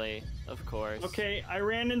 Smiley. Of course. Okay, I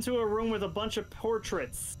ran into a room with a bunch of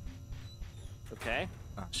portraits. Okay.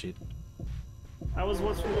 Ah, shit. That was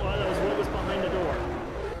what was behind the door.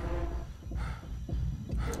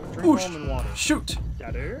 Drink Whoosh. almond water. Shoot!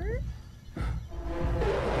 Got her.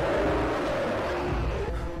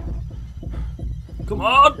 Come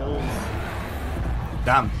on! Those-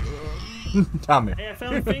 Damn. Damn it. Hey, I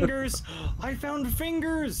found fingers. I found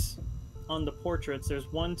fingers on the portraits. There's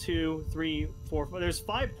 1, 2, 3, 4. There's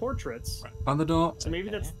 5 portraits. On the door. So maybe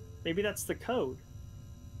that's the code.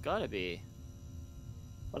 Gotta be.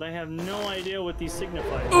 But I have no idea what these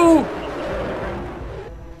signify. Ooh!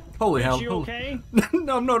 Holy hell. Hitch, you holy- okay?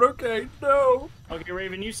 No, I'm not okay. No. Okay,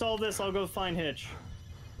 Raven, you solve this. I'll go find Hitch.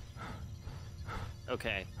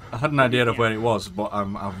 Okay. I had an idea of where it was, but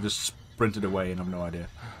I've just sprinted away and I've no idea.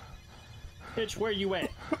 Hitch, where you at?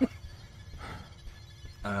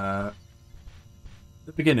 The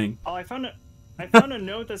beginning. Oh, I found a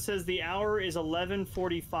note that says the hour is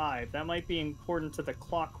 11:45. That might be important to the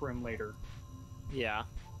clock room later. Yeah.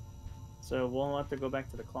 So we'll have to go back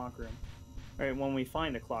to the clock room. Alright, when we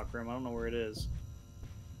find the clock room, I don't know where it is.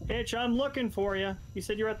 Hitch, I'm looking for you. You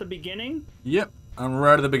said you're at the beginning? Yep, I'm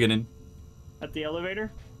right at the beginning. At the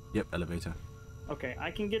elevator? Yep, elevator. Okay,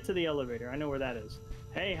 I can get to the elevator. I know where that is.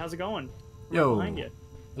 Hey, how's it going? Right Yo. behind you.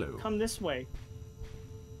 Hello. Come this way.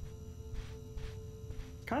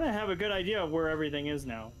 Kind of have a good idea of where everything is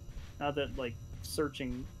now. Now that, like,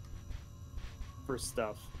 searching for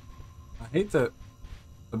stuff. I hate that.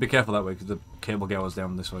 But be careful that way because the cable guy was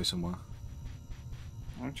down this way somewhere.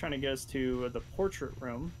 I'm trying to get us to the portrait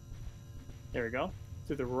room. There we go.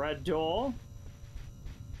 Through the red door.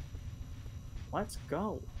 Let's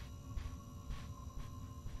go.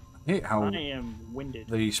 I hate how I am winded.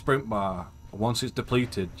 the sprint bar, once it's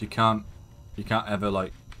depleted, you can't ever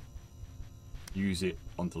like use it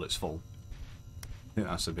until it's full. I think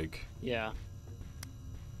that's a big. Yeah.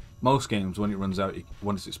 Most games, when it runs out,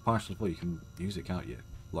 once it's partially full, you can use it, can't you?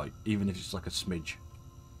 Like even if it's just like a smidge.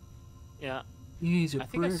 Yeah. Use it I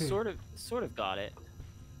think I pretty. sort of got it.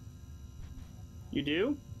 You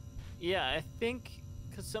do? Yeah, I think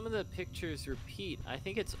because some of the pictures repeat. I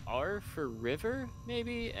think it's R for river,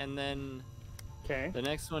 maybe, and then Okay. the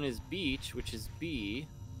next one is beach, which is B,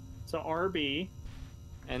 So RB,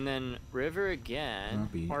 and then river again,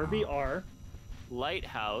 RBR,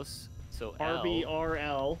 lighthouse, so L,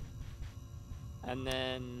 RBRL, and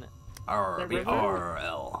then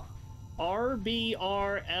RBRL.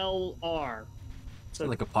 RBRLR. So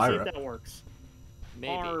Like a see pirate. if that works.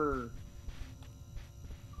 maybe. R.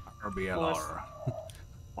 RBLR.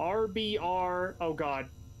 RBR. Oh god.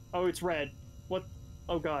 Oh, it's red. What?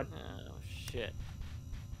 Oh god. Oh shit.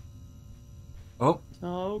 Oh.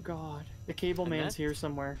 Oh god. The cable And man's here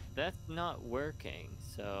somewhere. That's not working.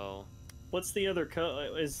 So. What's the other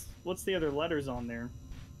what's the other letters on there?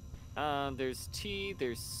 There's T.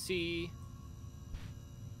 There's C.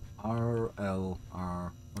 RLR.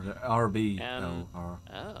 Or is it RBLR?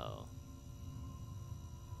 Oh.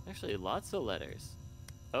 Actually, lots of letters.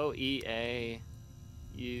 O E A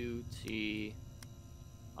U T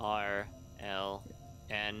R L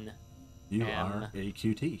N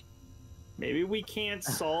URAQT. Maybe we can't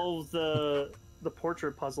solve the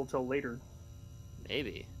portrait puzzle till later.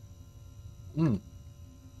 Maybe. In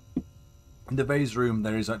the vase room,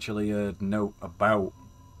 there is actually a note about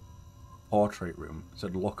portrait room. It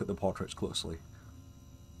said, look at the portraits closely.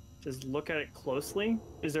 Just look at it closely.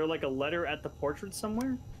 Is there like a letter at the portrait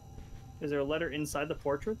somewhere? Is there a letter inside the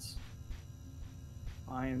portraits?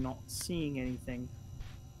 I am not seeing anything.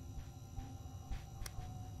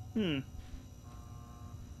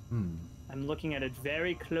 I'm looking at it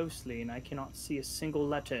very closely and I cannot see a single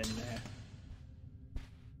letter in there.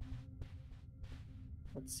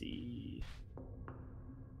 Let's see.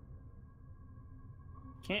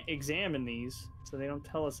 Can't examine these, so they don't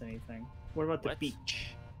tell us anything. What about the beach?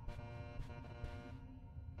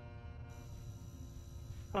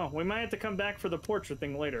 Oh, we might have to come back for the portrait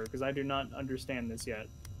thing later, because I do not understand this yet.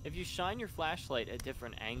 If you shine your flashlight at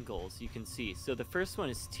different angles, you can see. So the first one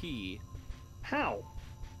is T. How?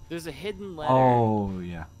 There's a hidden letter. Oh,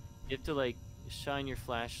 yeah. You have to, like, shine your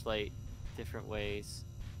flashlight different ways.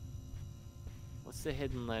 What's the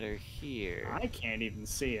hidden letter here? I can't even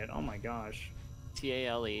see it. Oh my gosh.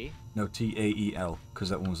 T-A-L-E? No, TAEL, because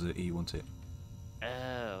that one was the E, wasn't it?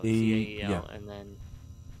 Oh, E, T-A-E-L, yeah. and then...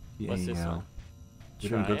 What's this TAEL. one? We're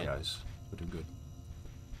doing Try good, it. guys. We're doing good.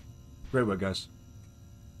 Great work, guys.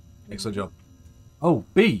 Excellent job. Oh,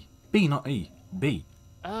 B! B, not E. B.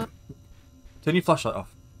 Turn your flashlight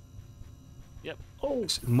off. Yep. Oh,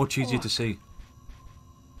 It's much easier to see.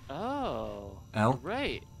 Oh. L.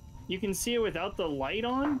 Right. you can see it without the light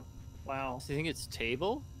on? Wow. So you think it's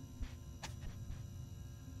table?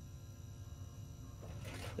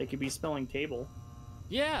 They could be spelling table.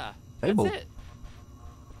 Yeah. Table. That's it.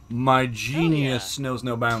 My genius knows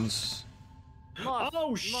no bounds. Moth, Oh,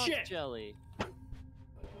 moth shit. jelly.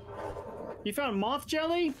 You found moth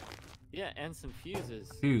jelly? Yeah, and some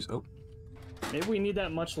fuses. Fuse. Oh. Maybe we need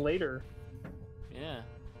that much later. Yeah.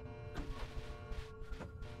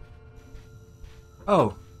 Oh.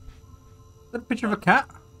 Is that a picture of a cat?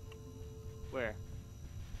 Where?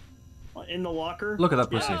 In the locker? Look at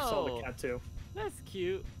that Yeah, pussy. I saw Oh. the cat too. That's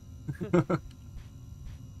cute.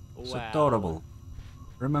 It's Wow. adorable.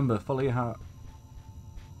 Remember, follow your heart.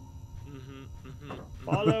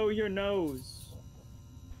 Follow your nose.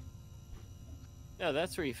 No,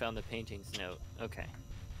 that's where you found the painting's note. Okay.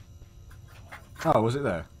 Oh, was it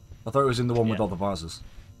there? I thought it was in the one with Yeah. all the vases.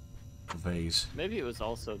 The vase. Maybe it was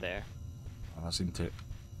also there. Oh, that's in it.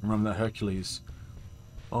 Remember that Hercules?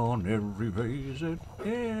 On every vase and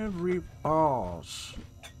every vase.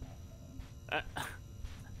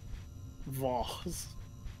 Vase.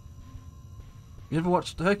 You ever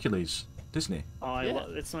watched Hercules? Disney? Oh, Yeah.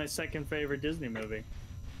 it's my second favorite Disney movie.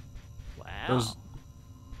 Wow.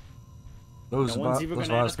 Those No one's even those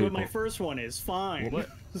gonna vase ask what people. my first one is. Fine. What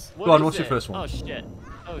Go on, is what's your it? first one? Oh shit.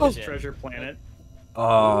 Oh, Oh. shit. Treasure Planet.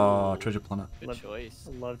 Oh, Treasure Planet. Good Love- choice.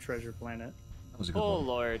 I love Treasure Planet. That was a good Oh one.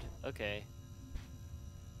 lord. Okay.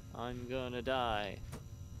 I'm gonna die.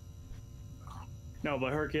 No,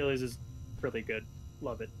 but Hercules is really good.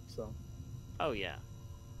 Love it. So Oh yeah.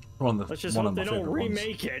 One of the, let's just one hope of they my don't favourite ones.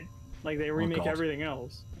 remake it like they remake God. everything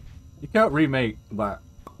else. You can't remake that.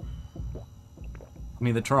 I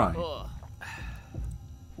mean, they try. Ugh.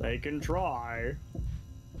 They can try.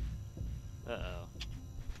 Uh-oh.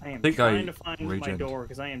 I am think trying I to find my regened. door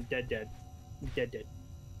because I am dead. Dead.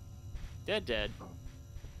 Dead.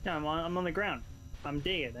 Yeah, I'm on the ground. I'm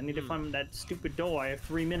dead. I need Hmm. to find that stupid door. I have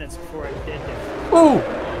 3 minutes before I'm dead. Oh!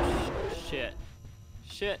 Shit.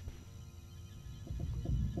 Shit.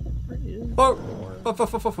 Oh!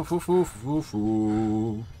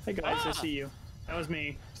 Hey guys, I see you. That was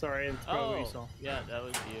me. Sorry, it's probably what you saw. Yeah, that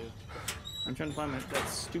was you. I'm trying to find that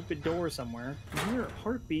stupid door somewhere. I hear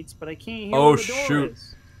heartbeats, but I can't hear Oh, where the door shoot.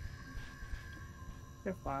 is.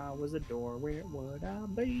 If I was a door, where would I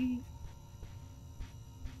be?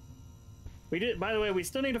 We did. By the way, we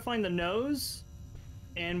still need to find the nose,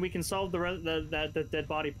 and we can solve the dead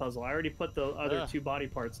body puzzle. I already put the other Ugh. 2 body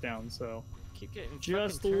parts down, so Keep getting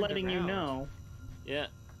just fucking turned letting you around. know. Yeah.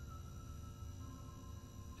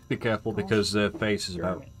 Be careful because the face is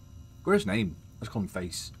about Where's his name? Let's call him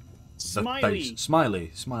Face. The Smiley. Face.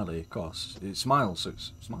 Smiley. Smiley, of course. It smiles, so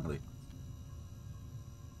it's Smiley.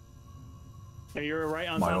 Yeah, you're right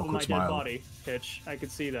on My top of awkward my smile. dead body, Hitch. I could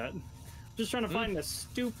see that. Just trying to find the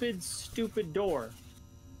stupid door.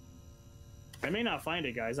 I may not find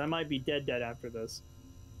it, guys. I might be dead after this.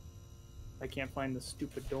 I can't find the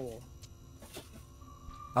stupid door.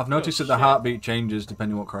 I've noticed that the shit. heartbeat changes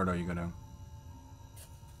depending what corridor you go down.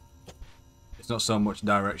 It's not so much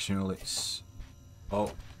directional, it's...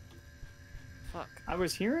 Oh. Fuck. I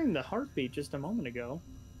was hearing the heartbeat just a moment ago.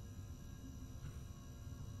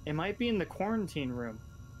 It might be in the quarantine room.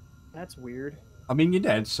 That's weird. I mean, you're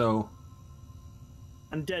dead, so...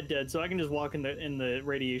 I'm dead, so I can just walk in the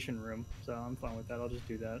radiation room. So I'm fine with that. I'll just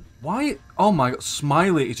do that. Why? Oh my god,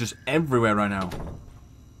 Smiley is just everywhere right now.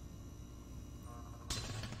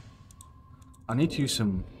 I need to use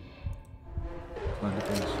some...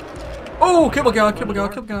 Oh, kill a guy, kill a guy,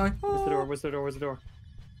 kill a guy. Where's the door? Where's the door? Where's the door?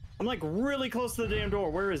 I'm like really close to the damn door.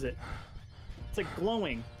 Where is it? It's like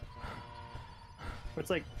glowing. It's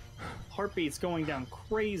like heartbeats going down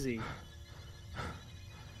crazy.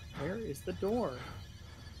 Where is the door?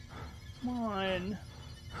 Come on.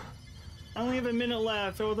 I only have a minute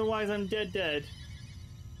left, otherwise I'm dead.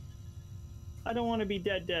 I don't want to be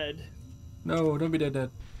dead. No, don't be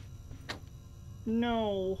dead.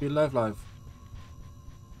 No. Be live.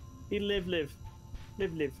 Be live.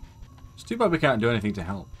 It's too bad we can't do anything to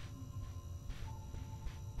help.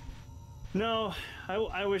 No,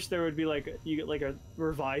 I wish there would be like you get like a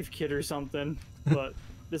revive kit or something, but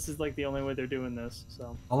this is like the only way they're doing this.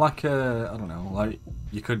 So Or like, I don't know, like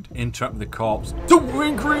you could interact with the corpse to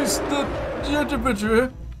increase the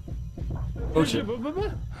temperature. Oh shit!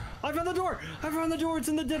 I found the door! It's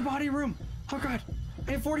in the dead body room. Oh god!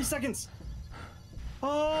 I have 40 seconds.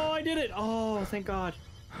 Oh, I did it! Oh, thank God!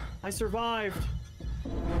 I survived.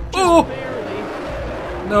 Just Oh!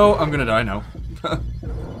 barely. No, I'm gonna die now.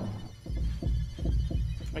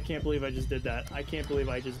 I can't believe I just did that. I can't believe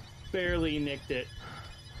I just barely nicked it.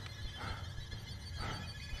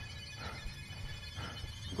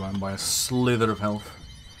 Going by a slither of health.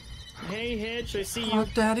 Hey, Hitch, I see you. Oh,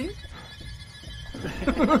 Daddy.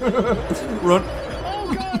 Run.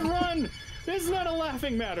 Oh God, run! This is not a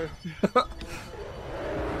laughing matter.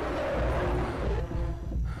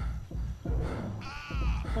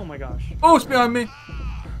 Oh my gosh. Oh, it's behind me.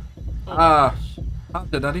 Hi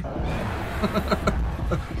there, Daddy.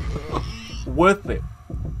 Worth it.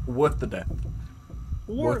 Worth the death.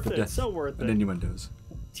 Worth the it. death. So worth And it. innuendos.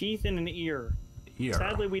 Teeth in an ear. Here.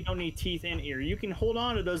 Sadly, we don't need teeth in ear. You can hold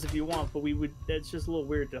on to those if you want, but we would. That's just a little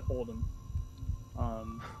weird to hold them.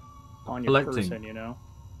 On your Collecting. person, you know.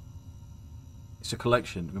 It's a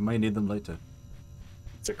collection. We may need them later.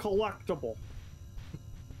 It's a collectible.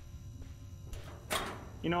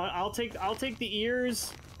 You know what? I'll take the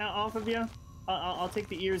ears off of you. I'll take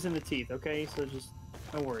the ears and the teeth. Okay, so just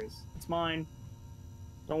no worries. It's mine.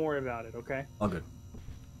 Don't worry about it. Okay. All good.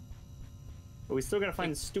 But we still gotta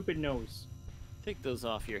find the stupid nose. Take those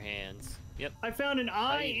off your hands. Yep. I found an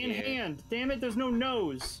eye Right and here. hand. Damn it! There's no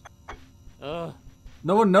nose. Ugh.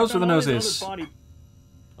 No one knows where Found the all nose these is. other body-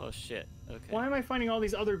 Oh shit. Okay. Why am I finding all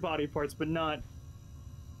these other body parts but not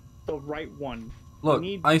the right one? Look,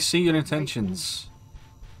 need- I see your intentions.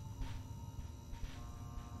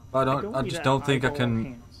 But I need just that don't think I eyeball can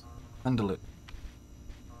hands. handle it.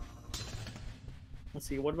 Let's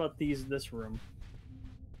see. What about this room?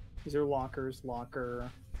 These are lockers. Locker.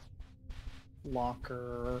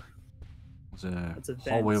 There's a That's a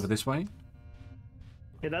hallway vent. over this way.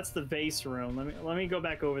 Yeah, that's the vase room. Let me go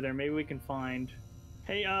back over there. Maybe we can find.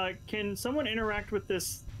 Hey, can someone interact with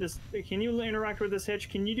this? Can you interact with this Hitch?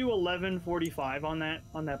 Can you do 1145 on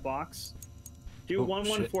that box? Do Oh,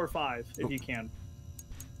 1145 if you can.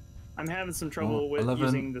 I'm having some trouble with 11,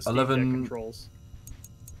 using the Steam Deck 11. controls.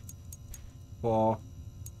 4,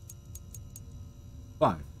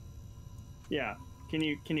 5. Yeah. Can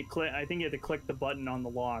you click? I think you have to click the button on the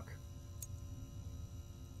lock.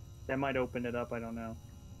 That might open it up. I don't know.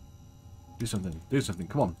 Do something. Do something.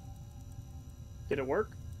 Come on. Did it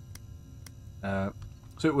work? So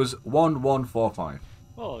it was 1145.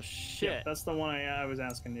 Oh shit. Yeah, that's the one I was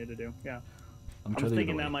asking you to do. Yeah. I'm I'm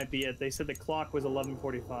thinking that might be it. They said the clock was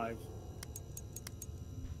 11:45.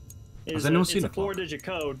 Has anyone seen it's a a clock? 4-digit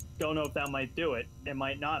code. Don't know if that might do it. It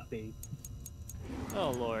might not be.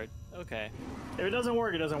 Oh lord. Okay. If it doesn't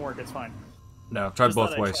work, it doesn't work. It's fine. No, I've tried Just both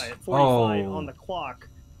thought I'd ways. try it. 45 Oh, on the clock,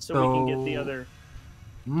 so we can get the So- other.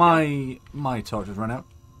 my torch has run out.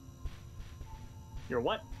 Your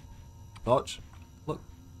what? Torch. Look,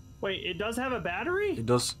 Wait, it does have a battery? it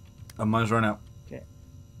does. And mine's run out. Okay.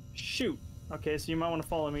 Shoot. Okay, so you might want to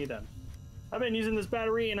follow me then. I've been using this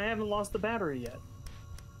battery and I haven't lost the battery yet.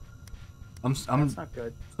 That's not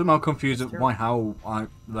good. Somehow confused at why how I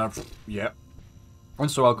yeah. I'm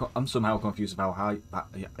somehow confused about how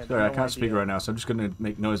yeah. Sorry, I can't speak right now, so I'm just gonna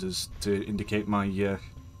make noises to indicate my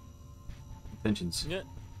intentions. Yeah.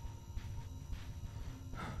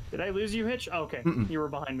 Did I lose you, Hitch? Oh, okay. You were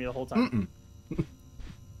behind me the whole time.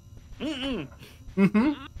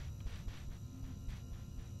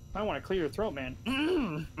 I want to clear your throat, man.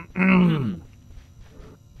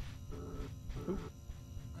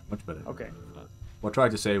 Much better. Okay. What I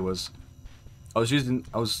tried to say was,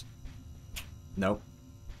 no.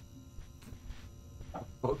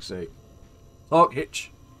 Fuck's sake. Talk,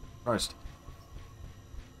 Hitch. Christ.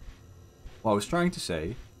 What I was trying to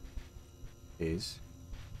say is,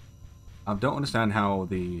 I don't understand how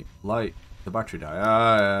the battery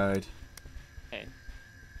died. Hey.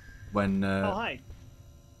 When, oh, hi.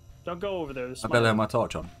 Don't go over there. I barely have my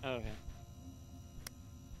torch on. Okay.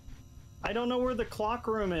 I don't know where the clock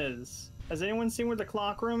room is. Has anyone seen where the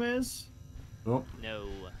clock room is? Oh. No.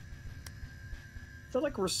 I feel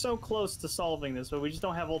like we're so close to solving this, but we just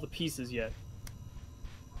don't have all the pieces yet.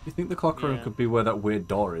 Do you think the clock room could be where that weird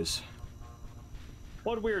door is?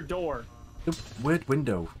 What weird door? The weird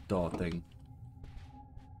window door thing.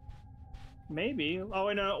 Maybe.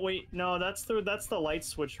 Oh no, wait, no, that's the light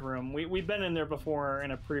switch room. We've been in there before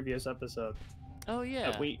in a previous episode. Oh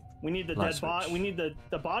yeah. We need the dead body. We need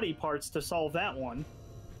the body parts to solve that one.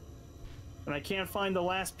 And I can't find the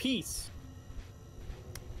last piece.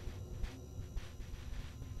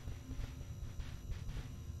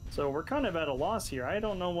 So we're kind of at a loss here. I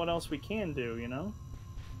don't know what else we can do, you know?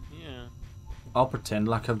 Yeah. I'll pretend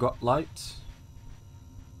like I've got light.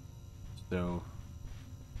 So.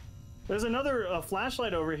 There's another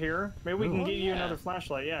flashlight over here. Maybe we can get you another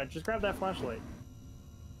flashlight. Yeah, just grab that flashlight.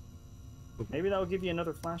 Maybe that will give you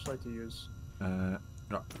another flashlight to use.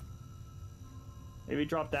 Drop. Maybe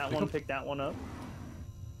drop that one, pick that one up.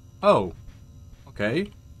 Oh. Okay.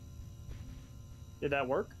 Did that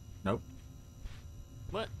work? Nope.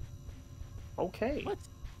 What? Okay. What?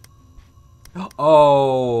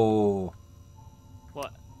 Oh.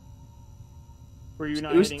 What? Were you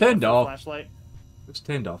not? It was turned off. Flashlight? It was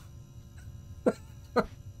turned off.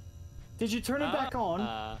 Did you turn it back on?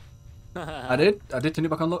 I did turn it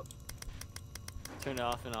back on. Look. Turn it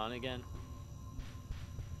off and on again.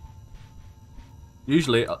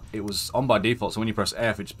 Usually it was on by default, so when you press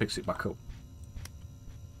F, it just picks it back up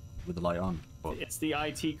with the light on. But it's the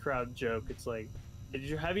IT crowd joke. It's like,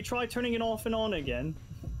 have you tried turning it off and on again?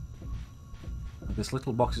 This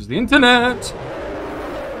little box is the internet.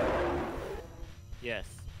 Yes.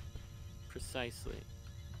 Precisely.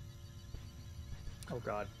 Oh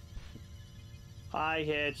God. Hi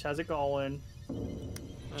Hitch, how's it going?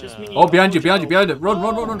 Just me. Oh, behind you, behind you, behind you! Run,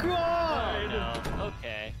 run, run, run! God! No.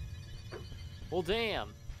 Okay. Well,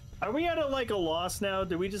 damn. Are we at a loss now?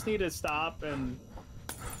 Do we just need to stop and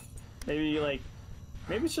maybe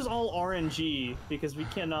maybe it's just all RNG because we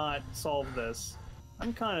cannot solve this.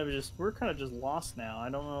 we're kind of just lost now. I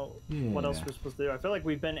don't know what else we're supposed to do. I feel like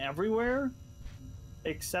we've been everywhere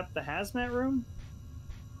except the hazmat room.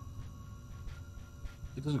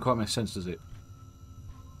 It doesn't quite make sense, does it?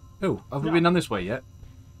 Oh, have we been on this way yet?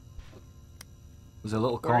 There's a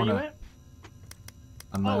little corner. Where are you at?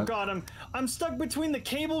 Oh God, I'm stuck between the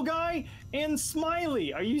cable guy and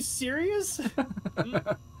Smiley. Are you serious? And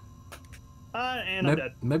I'm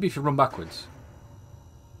dead. Maybe if you run backwards.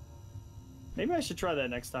 Maybe I should try that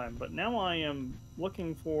next time. But now I am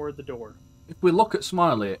looking for the door. If we look at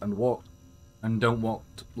Smiley and walk, and don't walk,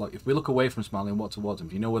 if we look away from Smiley and walk towards him,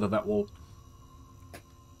 do you know whether that will?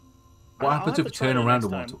 What happens if we turn around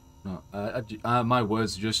and walk? No, my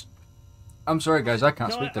words are just. I'm sorry, guys. I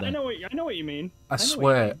can't speak today. I know what you mean. I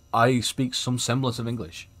swear, I speak some semblance of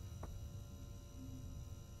English.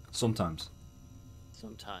 Sometimes.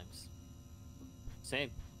 Sometimes. Same.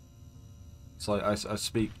 It's like I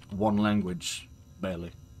speak one language,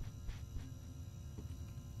 barely.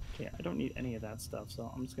 Okay, I don't need any of that stuff,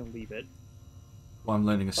 so I'm just gonna leave it. Well, I'm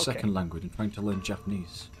learning a second language and trying to learn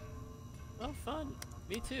Japanese. Oh, fun.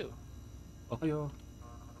 Me too. Ohio.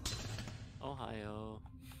 Ohio.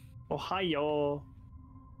 Ohio.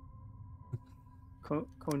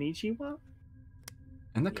 Konnichiwa?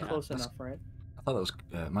 Isn't that close enough, right? I thought that was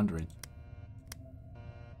Mandarin.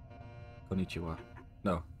 Konnichiwa.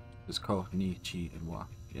 No, it's Konnichiwa.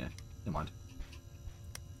 Yeah, never mind.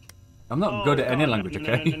 I'm not good at any language,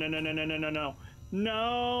 okay? No.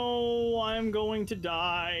 No, I'm going to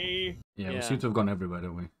die. Yeah, we seem to have gone everywhere,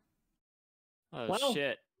 don't we? Oh,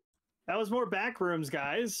 shit. That was more Backrooms,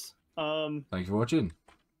 guys. Thank you for watching.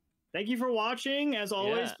 thank you for watching. As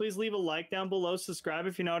always, Yeah. please leave a like down below. Subscribe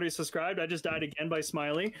if you're not already subscribed. I just died again by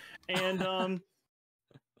Smiley. And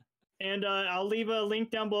I'll leave a link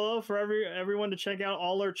down below for everyone to check out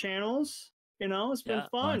all our channels. You know, it's been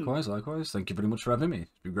fun. Likewise. Thank you very much for having me.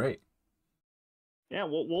 It's been great. Yeah,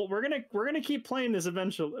 well, we're gonna keep playing this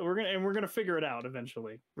eventually. We're gonna figure it out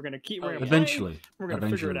eventually. We're gonna Eventually. We're gonna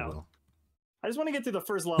figure it out. Will. I just want to get through the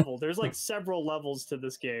first level. There's like several levels to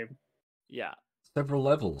this game. Yeah. Several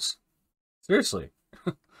levels. Seriously.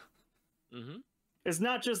 Mm-hmm. It's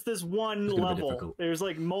not just this one It's gonna be level. difficult. There's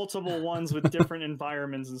like multiple ones with different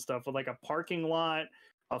environments and stuff, with like a parking lot,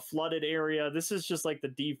 a flooded area. This is just like the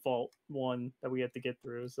default one that we have to get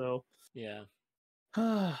through. So Yeah.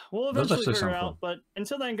 we'll eventually actually figure sound it out. fun. But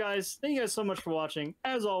until then, guys, thank you guys so much for watching.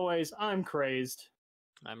 As always, I'm Crazed.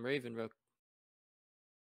 I'm Ravenrook.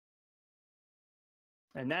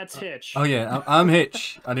 And that's Hitch. Oh yeah, I'm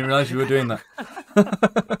Hitch. I didn't realize you were doing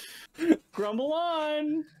that. Grumble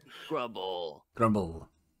on! Grumble. Grumble.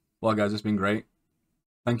 Well, guys, it's been great.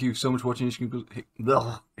 Thank you so much for watching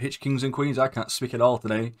Hitch Kings and Queens. I can't speak at all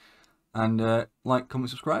today. And like, comment,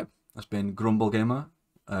 subscribe. That's been Grumble Gamer,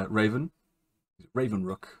 Raven,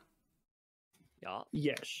 Ravenrook. Yeah.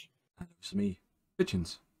 Yes. And it's me,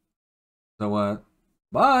 Hitchens. So,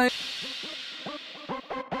 bye!